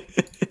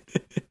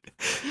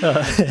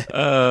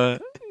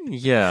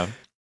 Yeah.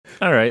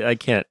 All right. I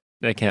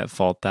can't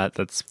fault that.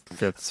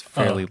 That's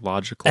fairly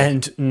logical.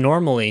 And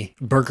normally,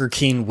 Burger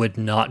King would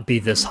not be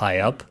this high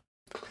up.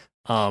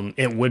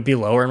 It would be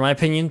lower in my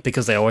opinion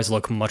because they always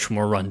look much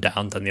more run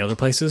down than the other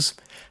places.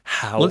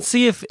 Let's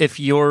see if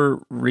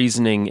your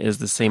reasoning is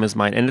the same as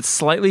mine, and it's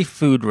slightly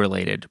food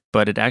related,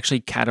 but it actually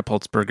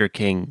catapults Burger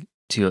King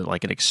to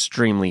like an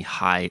extremely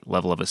high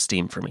level of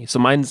esteem for me. So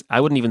I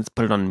wouldn't even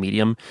put it on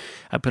medium.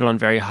 I put it on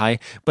very high,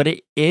 but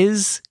it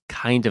is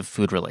kind of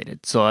food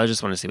related. So I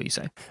just want to see what you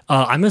say.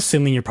 I'm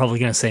assuming you're probably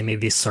going to say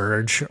maybe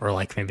Surge or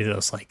like maybe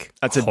those like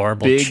That's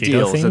horrible a big Cheeto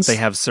deal things. that they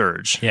have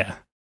Surge. Yeah,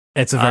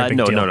 it's a very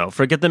big deal. No.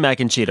 Forget the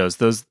mac and Cheetos.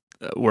 Those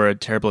were a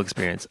terrible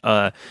experience.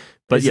 But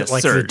is yes, it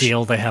like Surge. the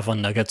deal they have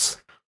on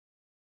nuggets?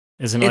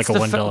 Isn't it It's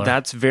like a the $1?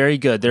 That's very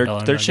good. Their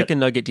nugget. chicken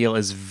nugget deal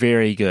is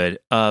very good.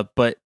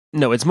 But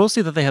no, it's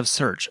mostly that they have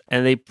Surge,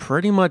 and they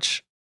pretty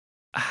much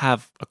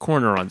have a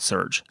corner on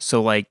Surge.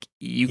 So like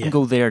you can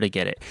go there to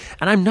get it.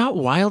 And I'm not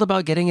wild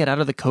about getting it out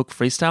of the Coke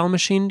Freestyle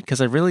machine because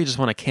I really just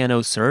want a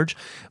Cano Surge.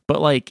 But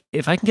like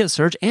if I can get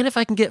Surge and if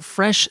I can get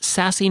fresh,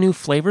 sassy new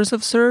flavors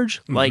of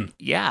Surge, like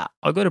yeah,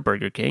 I'll go to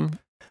Burger King.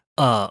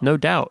 No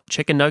doubt.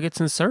 Chicken nuggets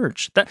and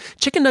Surge. That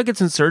chicken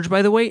nuggets and Surge,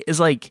 by the way, is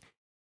like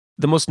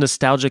the most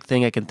nostalgic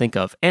thing I can think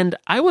of. And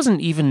I wasn't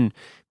even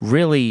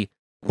really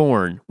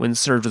born when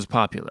Surge was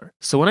popular.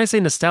 So when I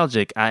say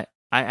nostalgic,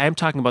 I'm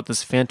talking about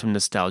this phantom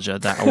nostalgia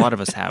that a lot of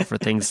us have for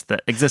things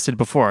that existed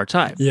before our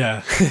time.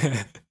 Yeah.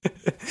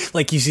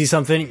 Like you see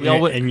something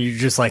and you're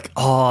just like,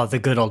 oh, the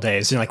good old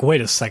days. You're like, wait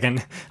a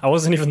second. I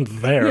wasn't even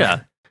there.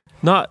 Yeah.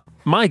 Not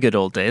my good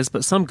old days,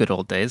 but some good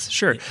old days.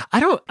 Sure. I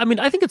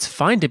think it's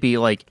fine to be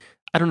like,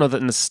 I don't know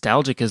that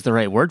nostalgic is the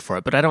right word for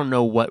it, but I don't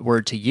know what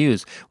word to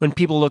use. When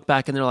people look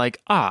back and they're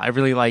like, I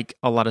really like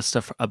a lot of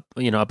stuff, about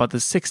the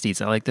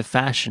 60s. I like the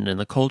fashion and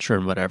the culture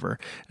and whatever.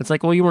 It's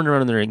like, well, you weren't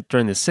around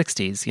during the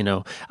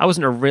 60s, I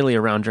wasn't really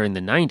around during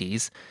the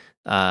 90s,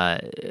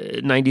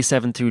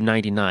 97 through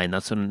 99.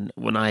 That's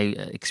when I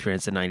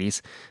experienced the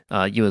 90s,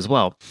 you as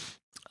well.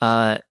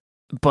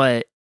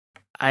 But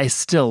I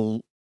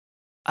still,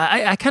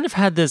 I kind of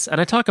had this,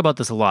 and I talk about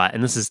this a lot,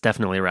 and this is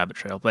definitely a rabbit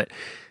trail, but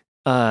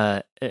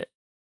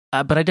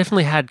I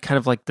definitely had kind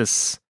of like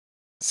this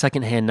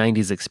secondhand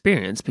 90s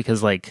experience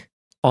because like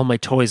all my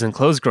toys and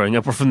clothes growing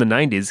up were from the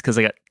 90s because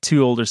I got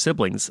two older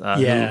siblings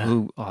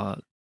who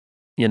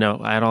you know,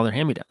 I had all their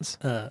hand-me-downs.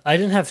 I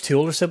didn't have two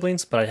older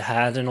siblings, but I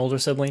had an older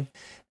sibling,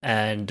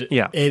 and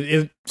Yeah.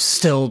 it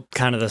still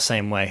kind of the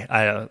same way.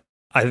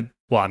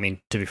 Well, I mean,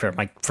 to be fair,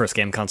 my first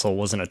game console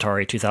was an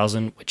Atari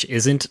 2000, which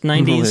isn't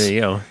 90s, There you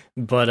go.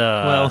 but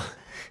Well,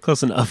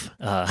 close enough.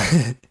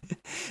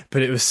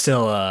 but it was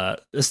still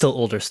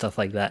older stuff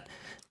like that.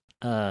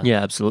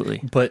 Yeah,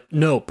 absolutely. But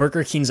no,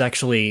 Burger King's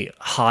actually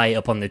high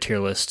up on the tier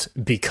list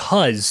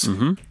because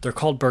they're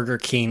called Burger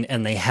King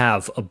and they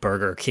have a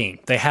Burger King.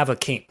 They have a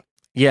king.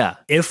 Yeah.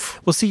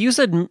 If Well, see, you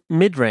said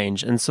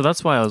mid-range, and so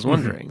that's why I was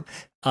wondering.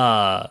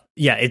 yeah,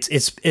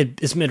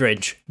 it's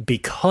mid-range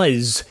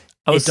because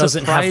I was it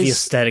doesn't have the surprised-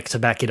 aesthetic to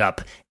back it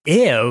up.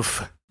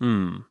 If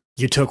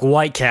you took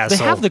White Castle,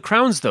 They have the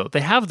crowns, though.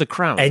 They have the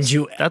crowns.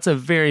 and That's a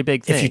very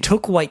big thing. if you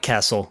took White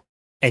Castle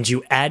and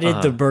you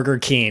added the Burger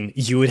King,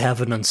 you would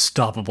have an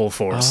unstoppable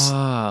force.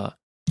 So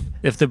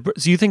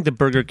you think the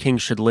Burger King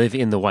should live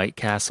in the White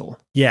Castle?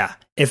 Yeah,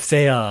 if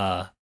they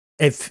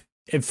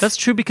if That's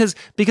true because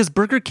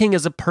Burger King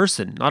is a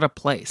person, not a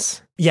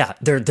place. yeah,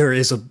 there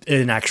is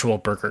an actual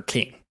Burger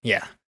King.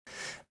 Yeah.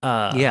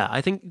 Yeah,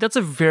 I think that's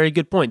a very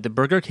good point. The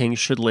Burger King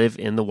should live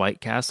in the White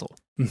Castle.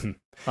 Mhm.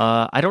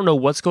 I don't know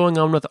what's going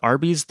on with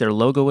Arby's. Their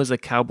logo is a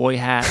cowboy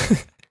hat.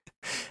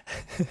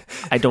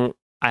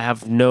 I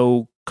have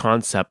no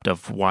concept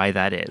of why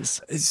that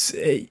is. It's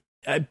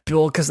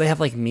well, because they have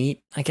like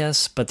meat, I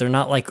guess, but they're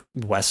not like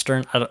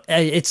Western.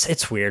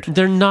 It's weird.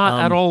 They're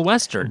not at all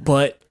Western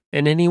But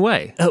in any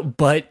way.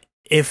 but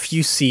if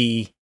you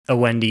see a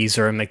Wendy's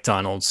or a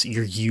McDonald's,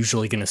 you're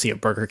usually going to see a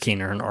Burger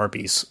King or an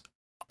Arby's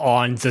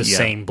on the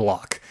same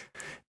block.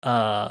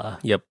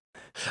 Yep.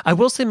 I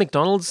will say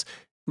McDonald's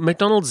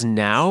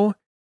now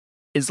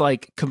is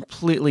like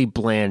completely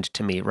bland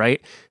to me,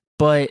 right?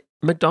 But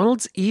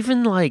McDonald's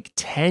even like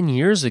 10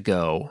 years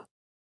ago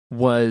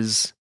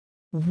was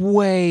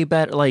way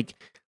better, like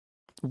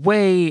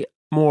way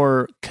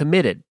more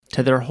committed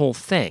to their whole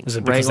thing, Is it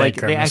right? because they Like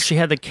had they Grimace? actually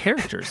had the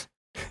characters.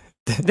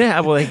 Yeah,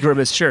 well, like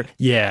Grimace, sure.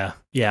 Yeah,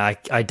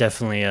 I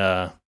definitely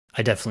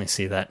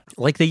see that.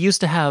 Like they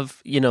used to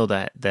have, you know,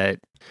 that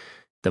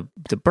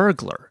the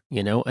burglar,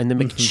 you know, and the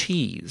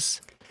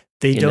McCheese.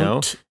 They you don't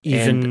know?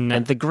 even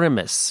and the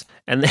Grimace,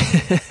 and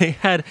they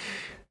had,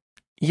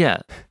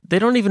 yeah, they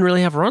don't even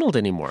really have Ronald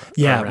anymore.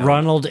 yeah, around.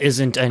 Ronald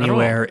isn't all.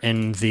 anywhere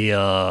in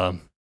the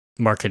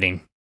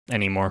marketing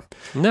anymore.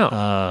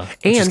 No,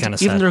 Which is and kinda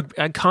even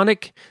sad.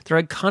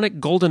 their iconic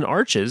golden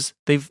arches,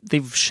 they've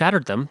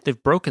shattered them,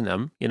 they've broken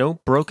them. You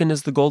know, broken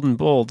is the golden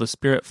bowl, the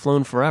spirit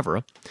flown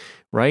forever,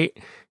 right?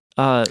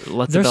 Let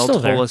the They're bell still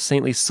toll, there. a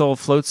saintly soul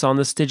floats on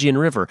the Stygian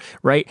river,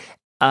 right?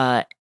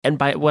 And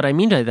by what I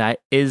mean by that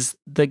is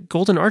the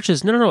golden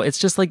arches. No, it's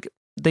just like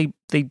they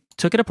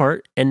took it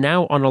apart, and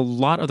now on a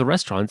lot of the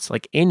restaurants,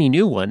 like any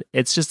new one,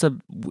 it's just a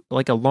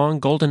long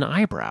golden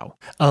eyebrow.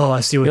 Oh, I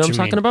see what You know you what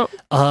I'm mean. talking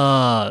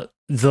about?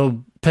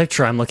 The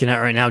picture I'm looking at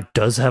right now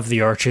does have the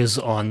arches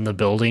on the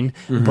building,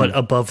 but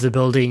above the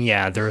building,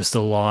 yeah, there's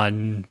the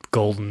lawn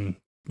golden,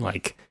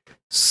 like,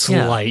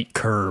 slight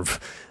curve.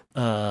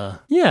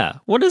 Yeah.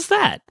 What is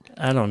that?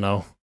 I don't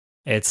know.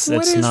 What It's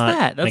is not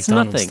that? That's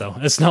McDonald's, nothing. though.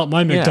 It's not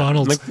my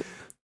McDonald's.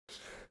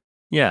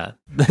 Yeah.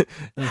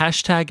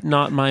 Hashtag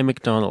not my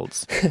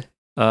McDonald's.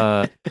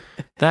 That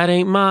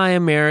ain't my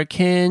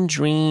American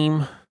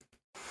dream.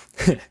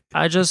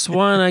 I just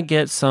want to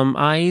get some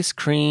ice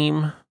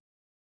cream.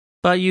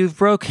 But you've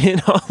broken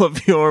all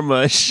of your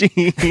machines.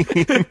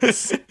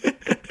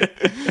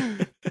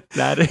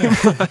 That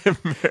ain't my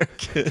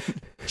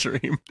American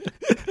dream.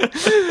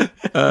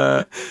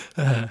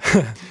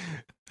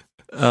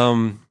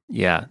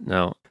 Yeah,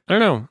 no. I don't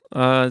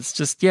know. It's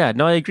just, yeah.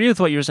 No, I agree with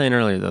what you were saying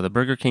earlier, though. The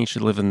Burger King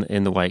should live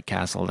in the White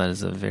Castle. That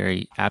is a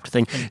very apt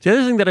thing. The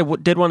other thing that I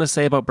did want to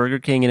say about Burger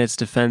King in its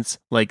defense,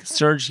 like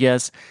Surge,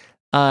 yes.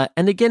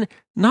 And again,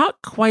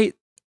 not quite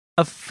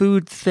a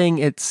food thing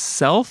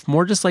itself,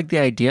 more just like the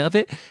idea of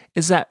it,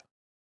 is that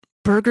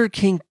Burger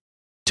King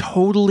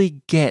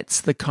totally gets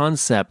the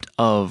concept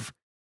of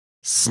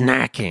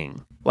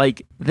snacking.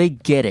 Like, they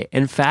get it.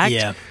 In fact,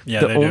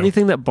 the only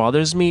thing that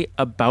bothers me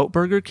about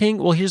Burger King,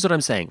 well, here's what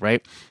I'm saying,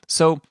 right?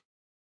 So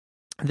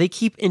they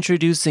keep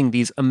introducing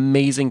these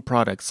amazing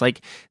products.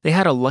 Like, they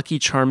had a Lucky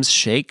Charms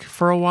shake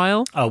for a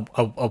while. A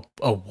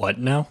what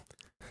now?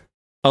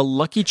 A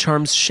Lucky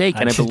Charms shake.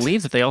 And I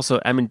believe that they also,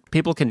 I mean,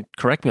 people can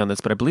correct me on this,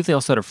 but I believe they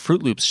also had a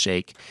Fruit Loops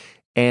shake.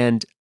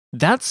 And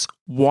that's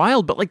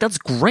wild, but like, that's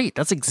great.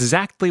 That's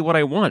exactly what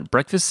I want.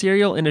 Breakfast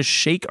cereal in a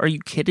shake. Are you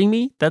kidding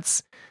me?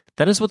 That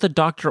is what the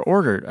doctor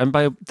ordered. And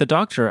by the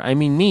doctor, I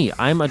mean me.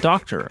 I'm a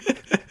doctor.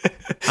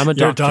 I'm a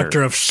doctor. You're a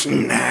doctor of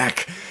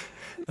snack.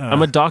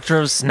 I'm a doctor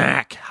of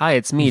snack. Hi,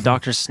 it's me,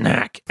 Dr.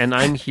 Snack. And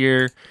I'm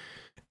here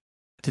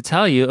to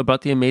tell you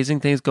about the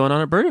amazing things going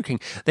on at Burger King.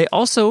 They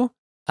also,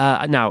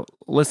 now,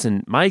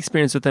 listen, my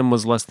experience with them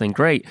was less than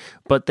great,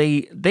 but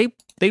they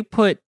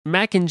put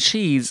mac and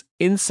cheese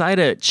inside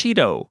a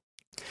Cheeto.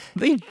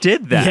 They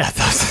did that. Yeah,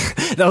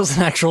 That was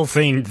an actual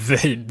thing they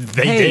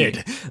Hey,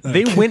 did.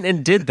 They went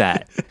and did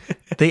that.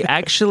 They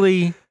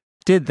actually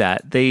did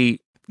that. They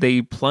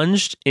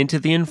plunged into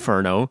the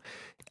inferno.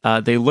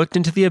 They looked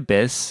into the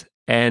abyss,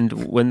 and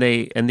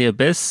the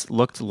abyss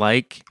looked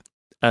like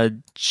a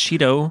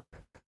Cheeto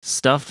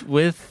stuffed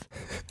with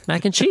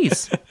mac and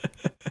cheese.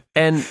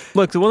 And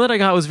look, the one that I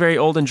got was very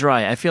old and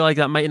dry. I feel like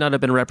that might not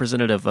have been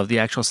representative of the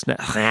actual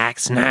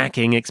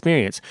snacking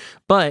experience.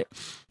 But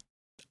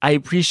I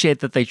appreciate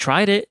that they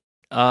tried it.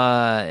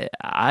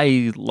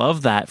 I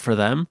love that for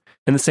them.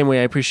 In the same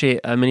way I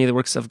appreciate many of the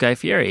works of Guy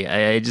Fieri.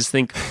 I just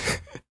think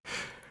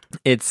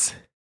it's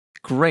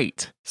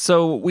great.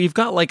 So we've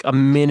got like a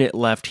minute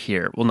left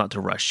here. Well, not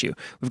to rush you.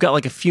 We've got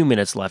like a few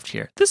minutes left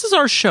here. This is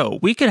our show.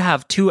 We could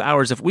have 2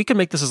 hours we could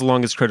make this as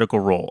long as Critical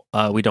Role.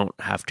 We don't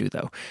have to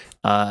though.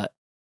 I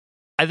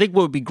think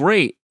what would be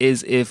great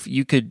is if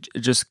you could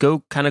just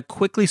go kind of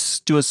quickly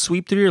do a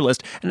sweep through your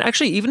list. And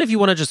actually, even if you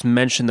want to just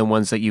mention the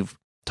ones that you've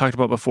talked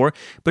about before,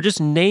 but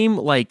just name,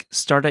 like,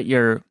 start at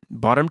your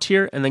bottom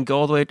tier and then go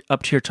all the way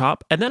up to your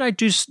top. And then I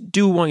just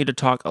do want you to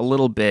talk a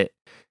little bit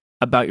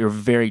about your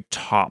very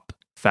top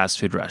fast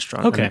food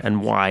restaurant, okay,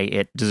 and why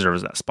it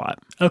deserves that spot.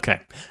 Okay.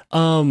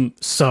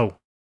 So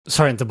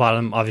starting at the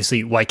bottom,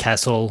 obviously White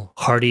Castle,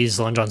 Hardee's,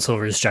 Long John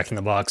Silver's, Jack in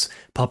the Box,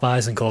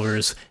 Popeyes and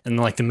Culver's, and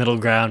like the middle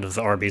ground of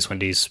the Arby's,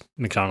 Wendy's,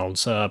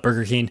 McDonald's,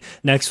 Burger King.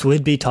 Next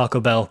would be Taco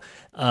Bell.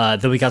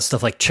 Then we got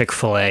stuff like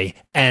Chick-fil-A,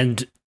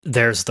 and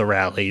there's the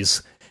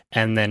Rallies,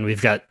 and then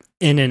we've got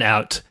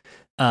In-N-Out,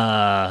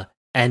 and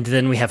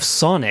then we have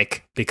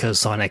Sonic, because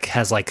Sonic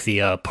has like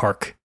the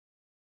park.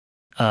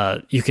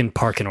 You can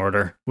park and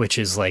order, which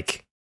is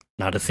like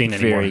not a thing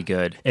anymore. Very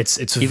good. It's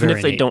even very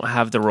if they neat. don't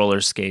have the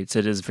roller skates,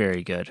 it is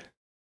very good.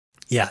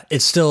 Yeah,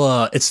 it's still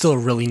a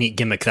really neat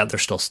gimmick that they're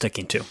still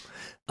sticking to.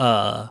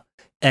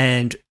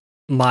 And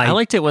I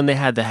liked it when they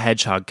had the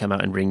hedgehog come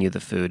out and bring you the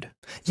food.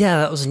 Yeah,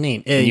 that was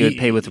neat. And you would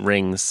pay with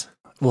rings.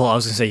 Well, I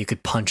was gonna say you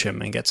could punch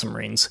him and get some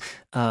rings.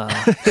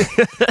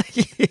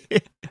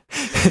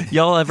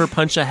 Y'all ever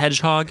punch a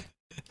hedgehog?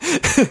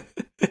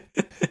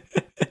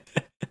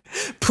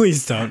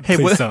 Please don't. Hey,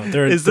 please don't.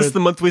 Is this the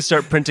month we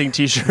start printing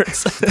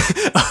T-shirts?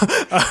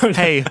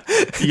 Hey,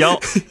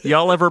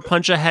 y'all ever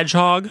punch a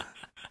hedgehog?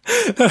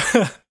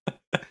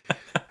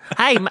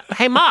 Hey,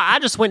 Ma! I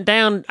just went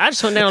down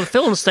to the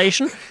filling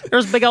station.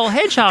 There's a big old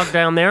hedgehog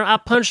down there. I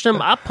punched him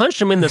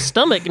in the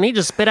stomach, and he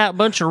just spit out a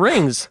bunch of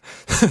rings.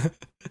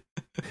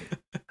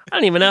 I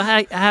don't even know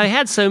how he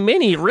had so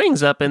many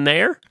rings up in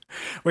there.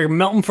 We're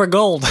melting for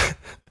gold.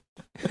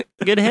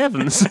 Good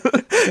heavens.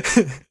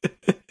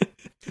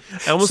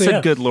 I almost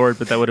said good Lord,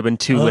 but that would have been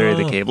too Larry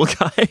the Cable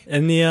Guy.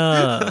 And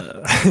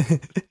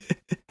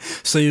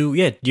so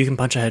you can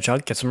punch a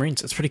hedgehog, get some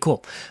rings. It's pretty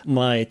cool.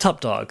 My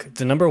top dog,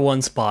 the number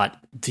one spot,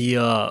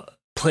 the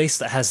place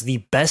that has the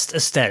best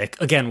aesthetic.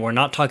 Again, we're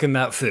not talking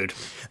about food.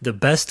 The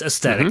best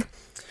aesthetic.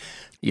 Mm-hmm.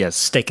 Yes.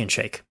 Steak and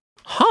Shake.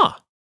 Huh.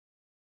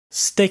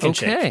 Steak and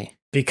Shake.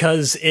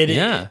 Because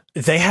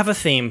they have a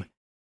theme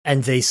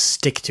and they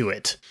stick to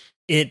it.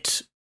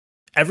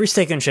 Every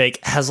Steak and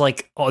Shake has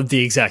like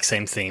the exact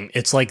same theme.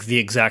 It's like the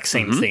exact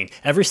same thing.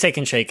 Every Steak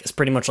and Shake is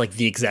pretty much like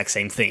the exact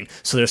same thing.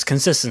 So there's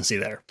consistency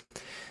there.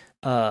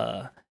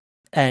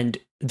 And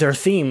their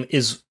theme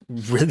is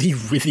really,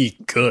 really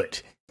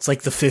good. It's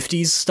like the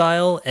 50s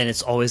style, and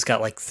it's always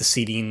got like the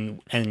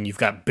seating, and you've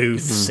got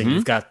booths, and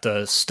you've got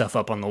the stuff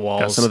up on the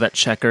walls. Got some of that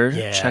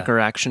checker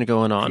action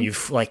going on. And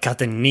you've like got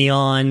the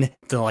neon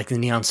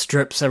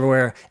strips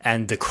everywhere,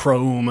 and the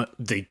chrome,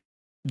 the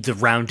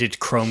rounded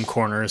chrome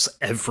corners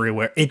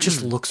everywhere. It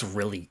just looks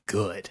really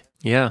good.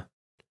 Yeah.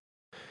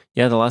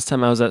 Yeah, the last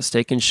time I was at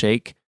Steak and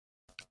Shake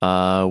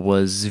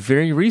was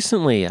very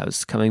recently. I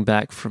was coming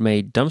back from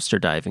a dumpster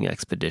diving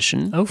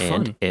expedition. Oh, fun.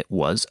 And it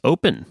was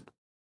open.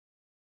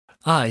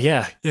 Ah,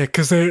 yeah. Yeah,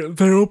 because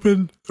they're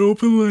open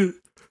late.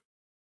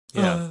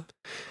 Yeah.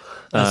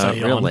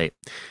 Real late.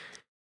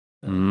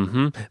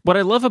 Mm-hmm. What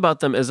I love about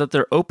them is that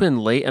they're open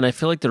late, and I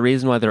feel like the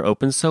reason why they're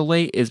open so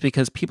late is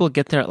because people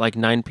get there at like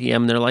 9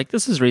 p.m. and they're like,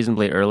 this is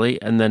reasonably early,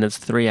 and then it's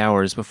 3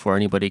 hours before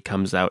anybody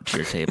comes out to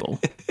your table.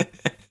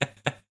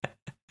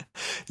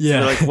 Yeah.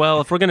 They're like, well,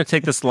 if we're going to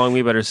take this long,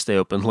 we better stay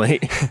open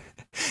late.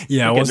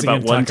 Yeah, I wasn't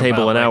about one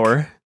table an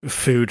hour.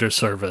 Food or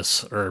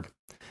service or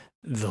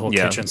the whole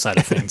kitchen side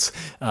of things.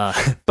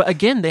 But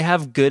again, they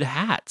have good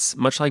hats,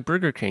 much like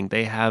Burger King.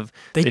 They do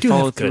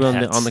follow have through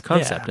good on the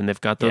concept, and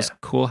they've got those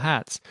cool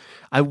hats.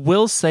 I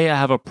will say I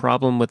have a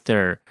problem with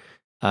their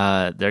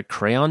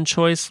crayon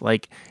choice.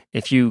 Like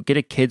if you get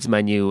a kids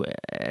menu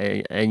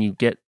and you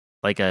get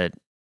like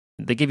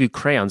they give you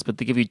crayons, but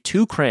they give you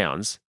 2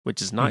 crayons,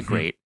 which is not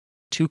great.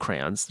 2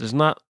 crayons. There's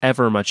not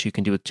ever much you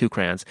can do with 2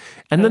 crayons.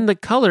 And then the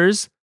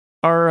colors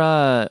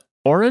are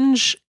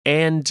orange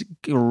and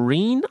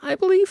green, I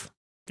believe.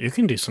 You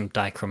can do some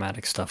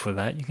dichromatic stuff with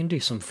that. You can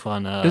do some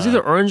fun. It was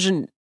either orange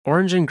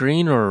and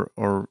green, or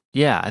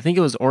I think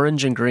it was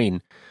orange and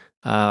green.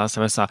 Last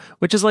time I saw,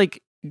 which is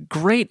like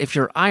great if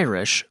you're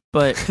Irish,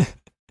 but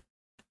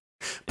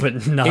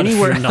but not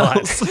anywhere if you're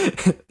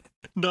else.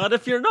 Not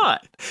if you're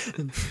not.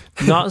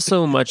 Not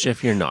so much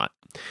if you're not.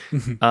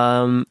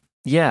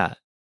 Yeah.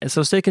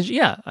 So Steak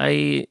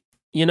and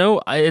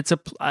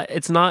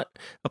it's not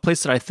a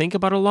place that I think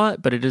about a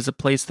lot, but it is a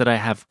place that I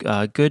have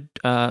good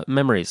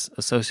memories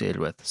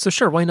associated with. So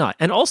sure, why not?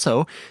 And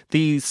also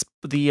the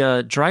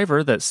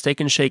driver that Steak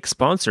and Shake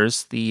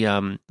sponsors,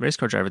 the race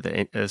car driver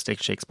that Steak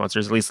and Shake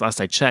sponsors, at least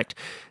last I checked,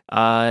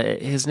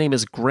 his name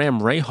is Graham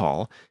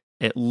Rahal.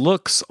 It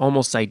looks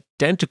almost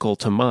identical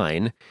to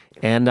mine,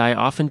 and I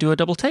often do a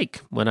double take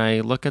when I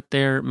look at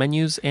their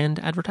menus and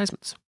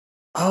advertisements.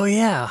 Oh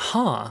yeah,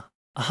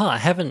 I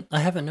haven't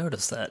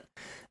noticed that.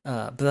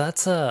 But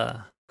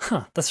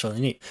that's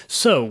really neat.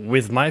 So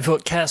with my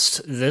vote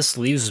cast, this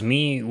leaves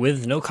me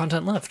with no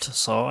content left.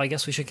 So I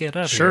guess we should get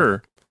out of here.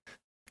 Sure.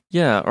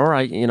 Yeah, or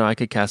I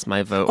could cast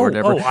my vote or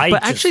whatever.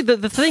 Actually,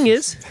 the thing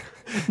is,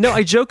 no,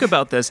 I joke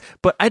about this,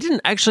 but I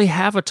didn't actually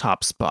have a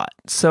top spot.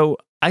 So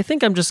I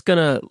think I'm just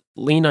gonna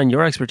lean on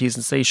your expertise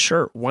and say,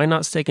 sure, why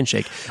not Steak and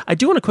Shake? I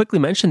do want to quickly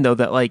mention though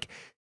that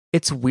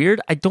it's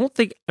weird. I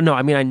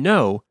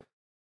know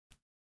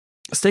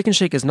Steak and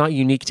Shake is not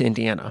unique to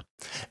Indiana.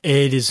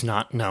 It is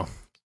not, no.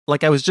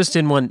 I was just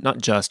in one, not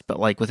just, but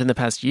within the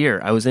past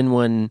year. I was in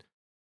one,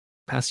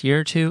 past year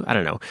or two? I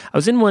don't know. I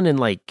was in one in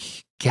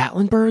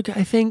Gatlinburg,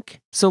 I think.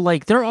 So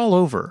they're all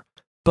over.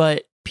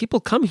 But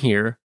people come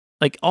here,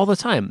 all the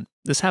time.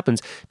 This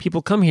happens.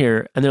 People come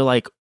here and they're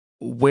like,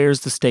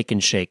 where's the Steak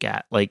and Shake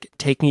at?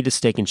 Take me to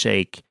Steak and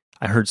Shake.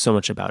 I heard so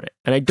much about it.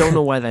 And I don't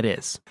know why that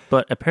is.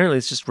 But apparently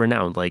it's just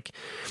renowned.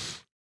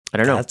 I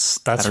don't know. That's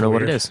I don't know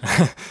weird. what it is.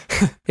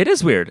 It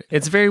is weird.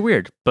 It's very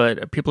weird,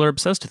 but people are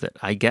obsessed with it,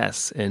 I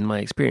guess, in my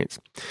experience.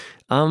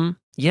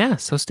 Yeah,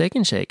 so Steak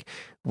and Shake.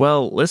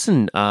 Well,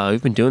 listen,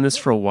 we've been doing this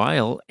for a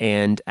while,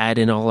 and add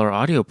in all our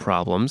audio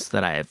problems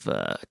that I've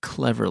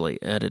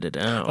cleverly edited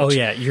out. Oh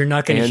yeah, you're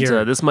not going to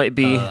hear. This might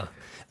be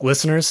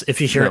listeners.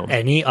 If you hear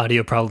any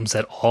audio problems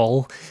at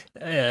all,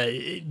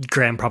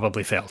 Graham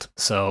probably failed.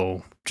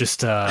 So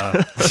just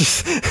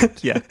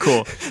yeah,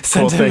 cool.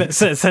 Send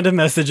him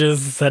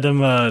messages, send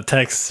him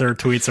texts or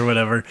tweets or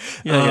whatever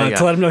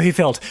to let him know he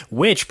failed.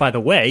 Which, by the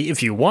way,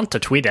 if you want to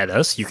tweet at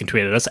us, you can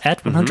tweet at us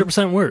at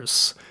 100%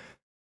 worse.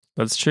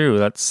 That's true.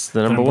 That's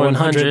the number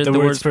 100. The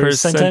words per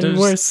sentence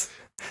worse.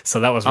 So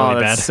that was really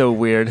bad. That's so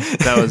weird.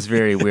 That was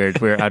very weird.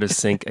 We're out of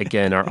sync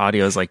again. Our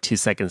audio is 2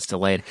 seconds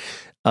delayed.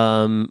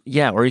 Or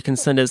you can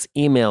send us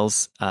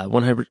emails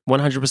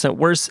 100%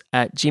 worse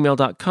at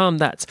gmail.com.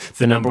 That's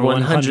the number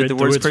 100, the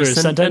words per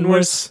sentence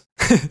worse.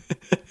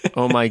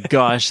 Oh my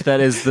gosh, that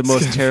is the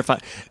most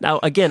terrifying. Now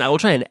again, I will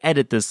try and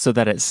edit this so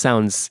that it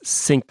sounds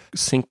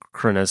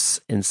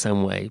synchronous in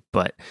some way,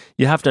 but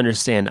you have to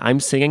understand, I'm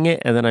singing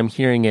it and then I'm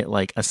hearing it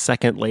a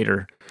second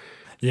later.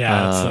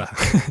 Yeah,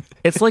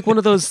 it's like one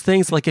of those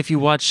things. If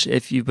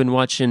you've been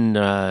watching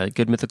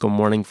Good Mythical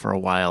Morning for a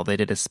while, they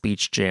did a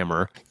speech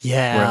jammer.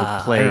 Yeah, where it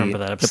would play I remember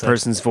that episode. The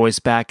person's voice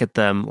back at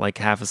them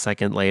half a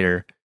second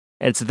later.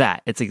 It's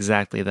that. It's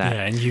exactly that.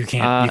 Yeah, and you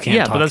can't.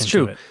 Yeah, talk but that's into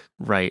true. It.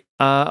 Right.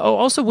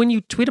 Also, when you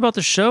tweet about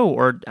the show,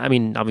 or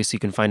obviously you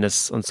can find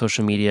us on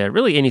social media,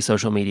 really any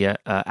social media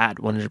at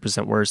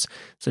 100% worse.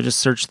 So just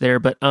search there.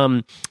 But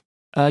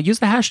use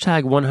the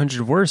hashtag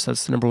 100 worse.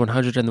 That's the number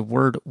 100 and the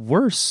word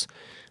worse.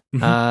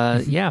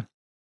 Yeah.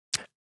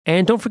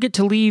 And don't forget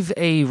to leave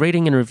a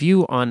rating and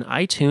review on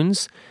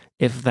iTunes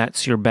if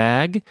that's your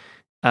bag.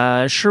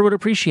 Sure would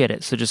appreciate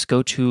it. So just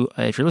go to,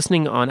 if you're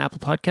listening on Apple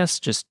Podcasts,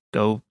 just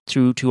go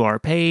through to our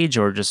page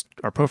or just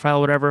our profile,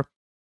 whatever.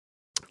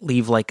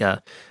 Leave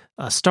a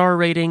star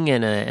rating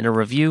and a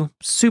review.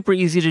 Super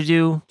easy to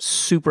do.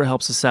 Super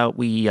helps us out.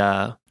 We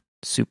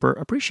super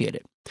appreciate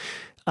it.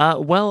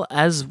 Well,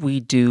 as we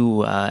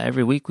do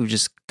every week, we've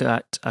just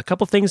got a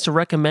couple things to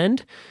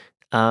recommend.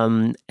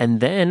 And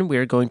then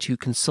we're going to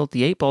consult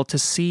the 8-Ball to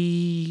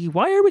see,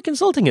 why are we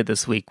consulting it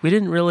this week? We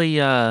didn't really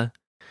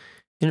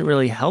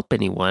help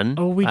anyone.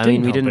 Oh, we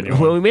didn't.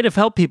 Well, we may have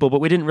helped people, but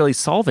we didn't really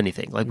solve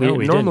anything.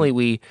 Normally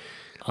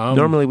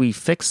we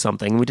fix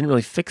something. We didn't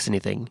really fix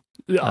anything.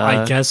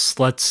 I guess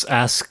let's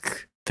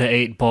ask the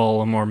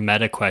 8-Ball a more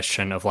meta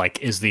question of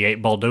is the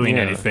 8-Ball doing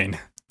anything?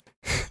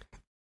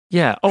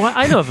 Yeah. Oh,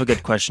 I know of a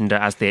good question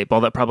to ask the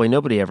 8-Ball that probably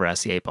nobody ever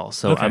asked the 8-Ball.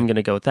 So okay. I'm going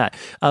to go with that.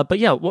 But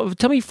yeah,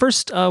 tell me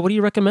first, what do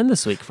you recommend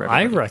this week for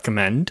everybody? I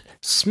recommend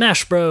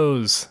Smash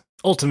Bros.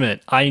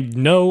 Ultimate. I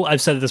know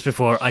I've said this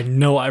before. I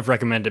know I've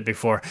recommended it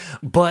before.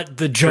 But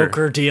the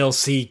Joker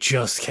DLC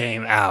just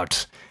came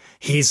out.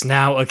 He's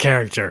now a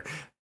character.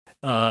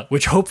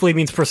 Which hopefully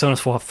means Persona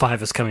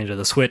 5 is coming to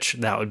the Switch.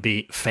 That would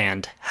be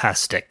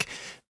fantastic.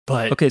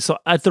 But okay, so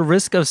at the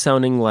risk of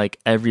sounding like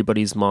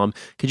everybody's mom,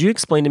 could you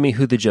explain to me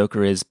who the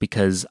Joker is?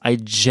 Because I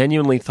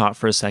genuinely thought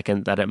for a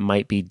second that it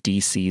might be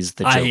DC's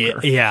The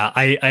Joker.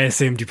 I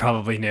assumed you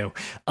probably knew.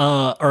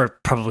 Or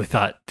probably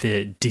thought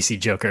the DC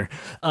Joker.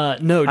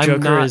 No,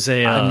 Joker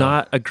I'm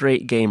not a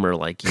great gamer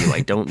like you.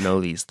 I don't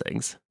know these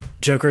things.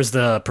 Joker's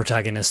the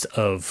protagonist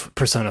of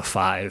Persona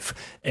 5,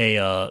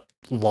 a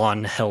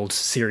lawn-held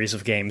series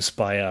of games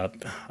by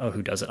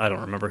who does it? I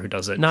don't remember who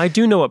does it. Now, I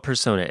do know what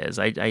Persona is.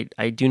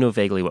 I do know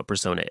vaguely what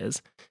Persona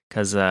is,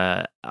 because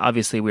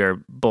obviously we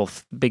are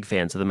both big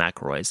fans of the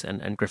McElroys,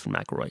 and Griffin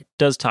McElroy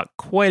does talk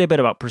quite a bit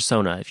about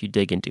Persona if you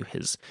dig into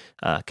his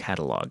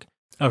catalog.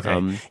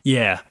 Okay,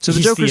 yeah. So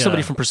the Joker is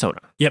somebody from Persona.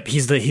 Yep,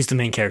 he's the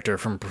main character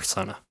from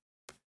Persona.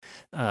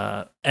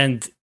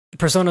 And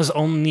Persona's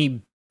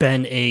only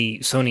been a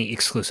Sony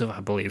exclusive, I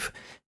believe.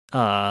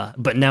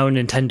 But now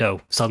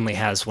Nintendo suddenly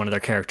has one of their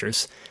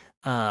characters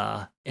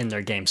in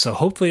their game. So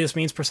hopefully this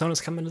means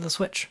Persona's coming to the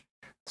Switch.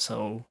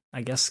 So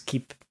I guess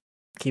keep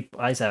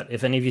eyes out.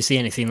 If any of you see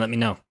anything, let me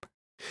know.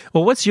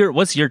 Well, what's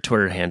your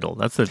Twitter handle?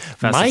 That's the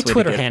fastest My way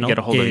Twitter to handle get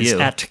a hold of is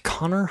you. at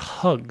Connor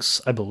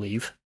Hugs, I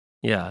believe.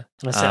 Yeah.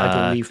 And I say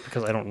I believe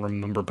because I don't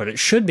remember, but it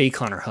should be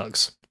Connor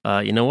Hugs.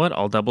 You know what?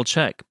 I'll double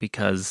check,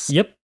 because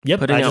Yep.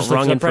 putting I out just looked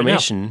wrong it up right now.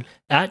 information.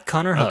 At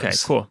Connor Hugs. Okay,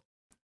 cool.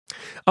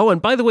 Oh,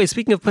 and by the way,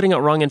 speaking of putting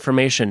out wrong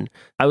information,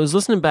 I was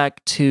listening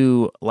back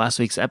to last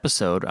week's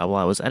episode while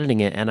I was editing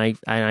it, and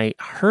I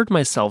heard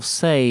myself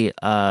say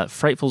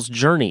Frightful's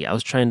Journey. I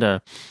was trying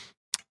to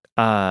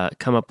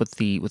come up with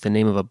the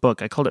name of a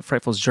book. I called it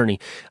Frightful's Journey.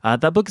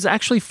 That book is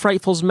actually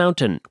Frightful's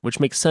Mountain,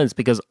 which makes sense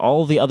because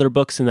all the other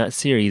books in that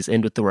series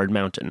end with the word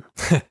mountain.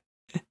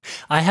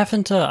 I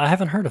haven't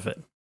heard of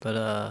it,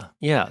 but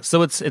yeah.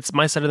 So it's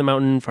My Side of the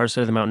Mountain, Far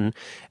Side of the Mountain,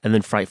 and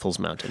then Frightful's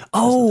Mountain.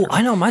 oh,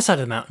 I know My Side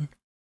of the Mountain.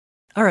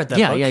 I read that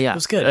book. Yeah. It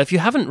was good. If you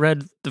haven't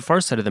read The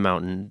Far Side of the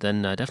Mountain,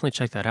 then definitely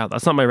check that out.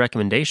 That's not my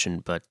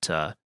recommendation, but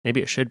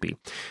maybe it should be.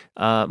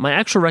 My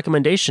actual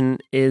recommendation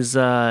is,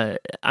 I'm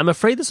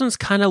afraid this one's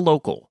kind of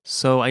local.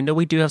 So I know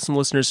we do have some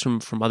listeners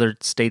from other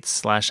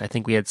states / I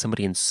think we had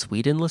somebody in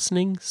Sweden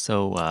listening.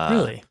 So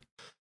Really?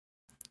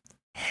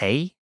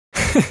 Hey.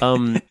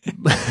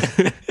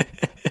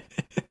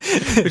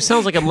 Which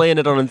sounds like I'm laying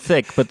it on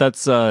thick, but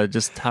that's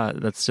just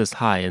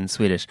hi in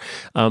Swedish.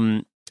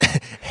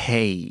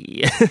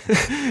 Hey,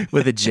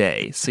 with a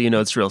J, so you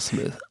know it's real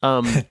smooth.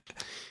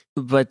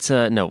 But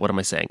no, what am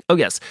I saying? Oh,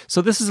 yes.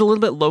 So this is a little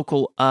bit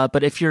local,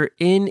 but if you're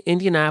in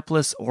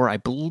Indianapolis or I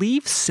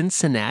believe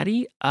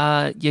Cincinnati,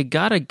 you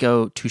gotta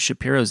go to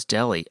Shapiro's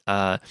Deli.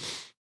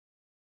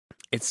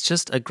 It's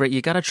just a great.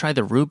 You gotta try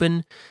the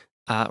Reuben,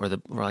 or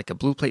like a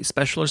blue plate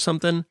special or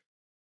something.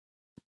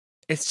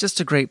 It's just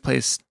a great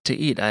place to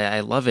eat.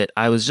 I love it.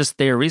 I was just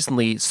there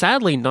recently,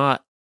 sadly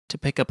not to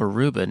pick up a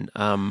Reuben.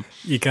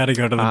 You got to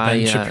go to the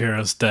Ben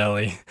Shapiro's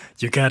Deli.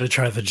 You got to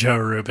try the Joe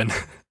Reuben.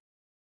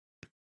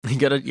 You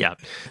gotta, yeah.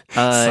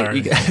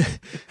 Sorry.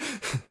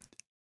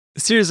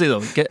 Seriously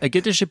though,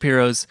 get to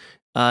Shapiro's,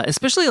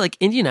 especially like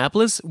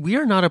Indianapolis. We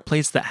are not a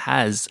place that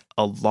has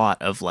a lot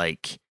of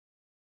like,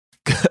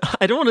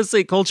 I don't want to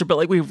say culture, but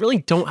like we really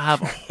don't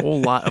have a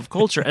whole lot of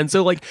culture. And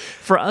so like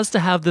for us to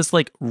have this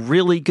like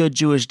really good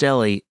Jewish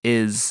deli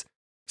is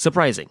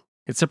surprising.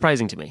 It's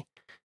surprising to me.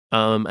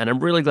 And I'm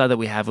really glad that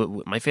we have it.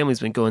 My family's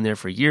been going there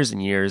for years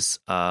and years.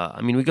 I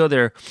mean, we go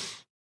there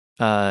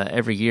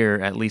every year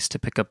at least to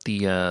pick up the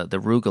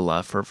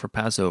rugula for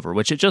Passover,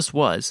 which it just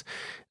was.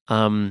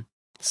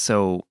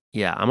 So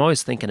yeah, I'm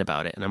always thinking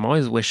about it, and I'm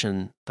always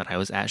wishing that I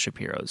was at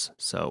Shapiro's.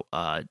 So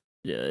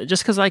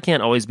just because I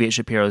can't always be at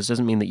Shapiro's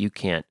doesn't mean that you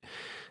can't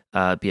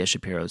be at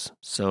Shapiro's.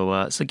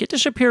 So get to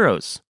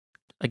Shapiro's.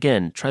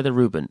 Again, try the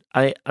Reuben.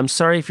 I'm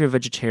sorry if you're a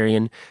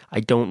vegetarian. I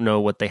don't know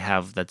what they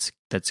have that's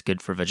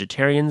good for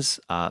vegetarians.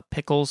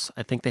 Pickles,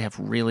 I think they have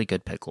really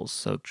good pickles.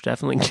 So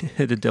definitely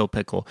get a dill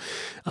pickle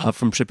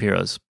from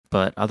Shapiro's.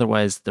 But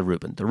otherwise, the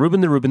Reuben. The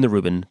Reuben.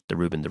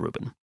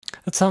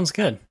 That sounds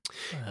good.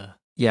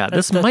 Yeah, That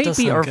this might does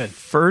be sound our good.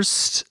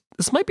 first.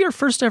 This might be our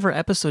first ever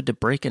episode to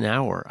break an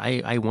hour.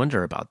 I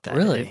wonder about that.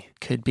 Really? It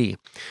could be.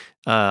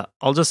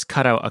 I'll just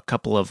cut out a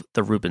couple of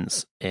the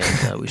Reubens,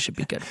 and we should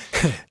be good.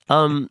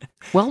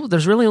 Well,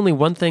 there's really only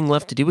one thing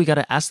left to do. We got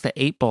to ask the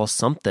 8-Ball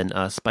something.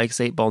 Spike's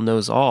 8-Ball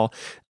knows all,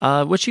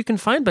 which you can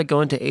find by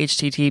going to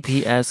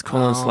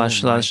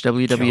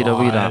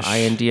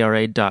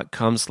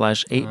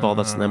https://www.indra.com/8ball.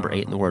 That's the number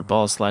 8 in the word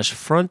ball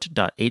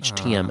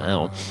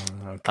 /front.html.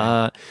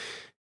 Okay.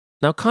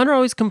 Now, Connor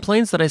always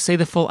complains that I say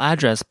the full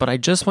address, but I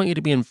just want you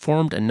to be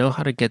informed and know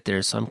how to get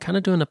there, so I'm kind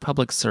of doing a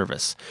public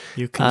service.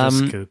 You can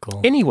just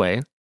Google.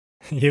 Anyway,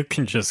 You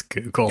can just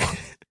Google.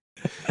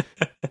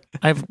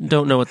 I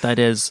don't know what that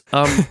is.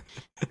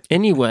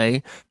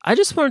 Anyway, I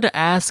just wanted to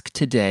ask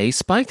today,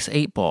 Spike's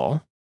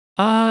 8-Ball,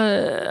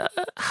 how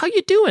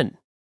you doing?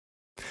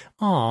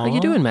 Aw. How you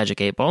doing, Magic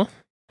 8-Ball?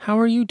 How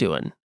are you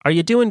doing? Are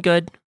you doing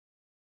good?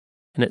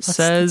 And it That's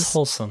says,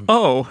 wholesome.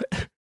 oh,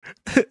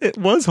 it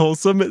was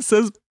wholesome. It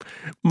says,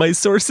 my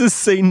sources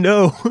say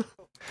no.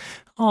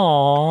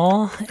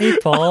 Aw,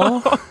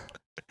 8-Ball.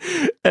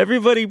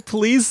 Everybody,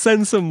 please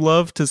send some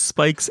love to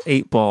Spike's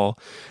 8-Ball.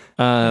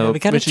 We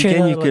gotta Which cheer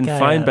again that you little can guy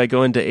find up. by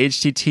going to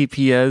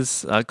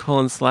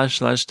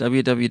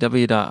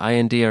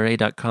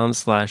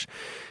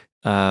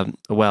https://www.indra.com/.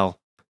 Well,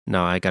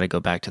 no, I got to go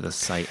back to the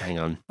site. Hang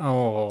on.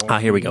 Oh,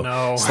 Here we go.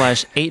 No.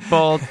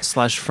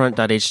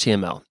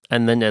 /8ball/front.html.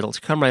 And then it'll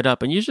come right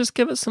up and you just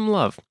give it some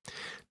love.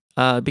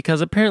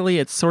 because apparently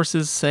its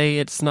sources say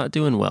it's not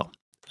doing well.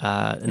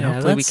 And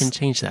hopefully we can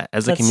change that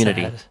as a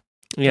community. Sad.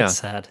 Yeah. That's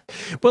sad.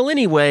 Well,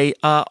 anyway,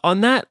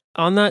 on that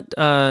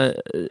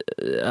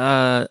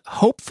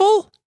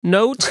hopeful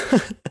note,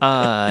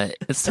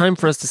 it's time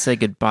for us to say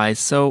goodbye.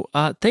 So,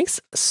 thanks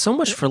so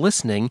much for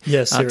listening.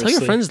 Yeah, tell your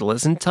seriously. friends to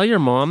listen. Tell your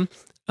mom.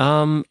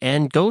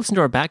 And go listen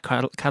to our back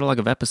catalog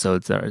of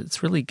episodes.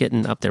 It's really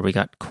getting up there. We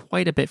got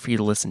quite a bit for you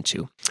to listen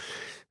to.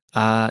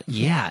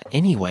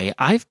 Anyway,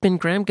 I've been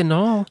Graham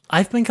Ganal.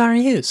 I've been Connor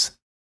Hughes.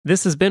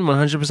 This has been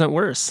 100%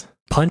 Worse.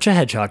 Punch a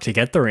hedgehog to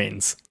get the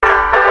reins.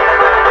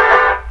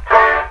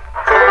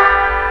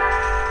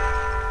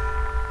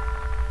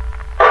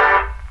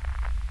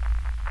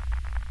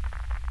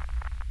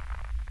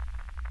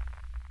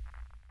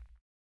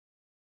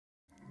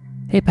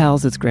 Hey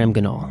pals, it's Graham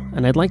Ganal,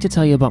 and I'd like to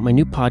tell you about my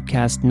new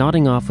podcast,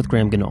 Nodding Off with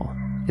Graham Ganal.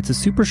 It's a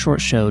super short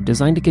show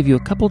designed to give you a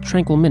couple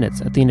tranquil minutes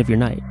at the end of your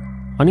night.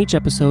 On each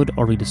episode,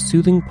 I'll read a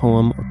soothing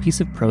poem or piece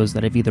of prose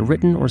that I've either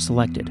written or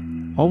selected,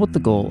 all with the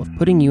goal of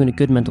putting you in a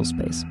good mental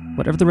space,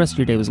 whatever the rest of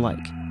your day was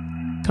like.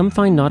 Come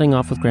find Nodding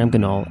Off with Graham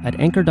Ganal at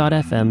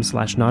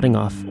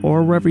anchor.fm/noddingoff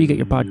or wherever you get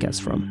your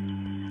podcasts from.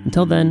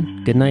 Until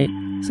then, good night,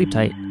 sleep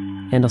tight,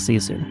 and I'll see you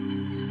soon.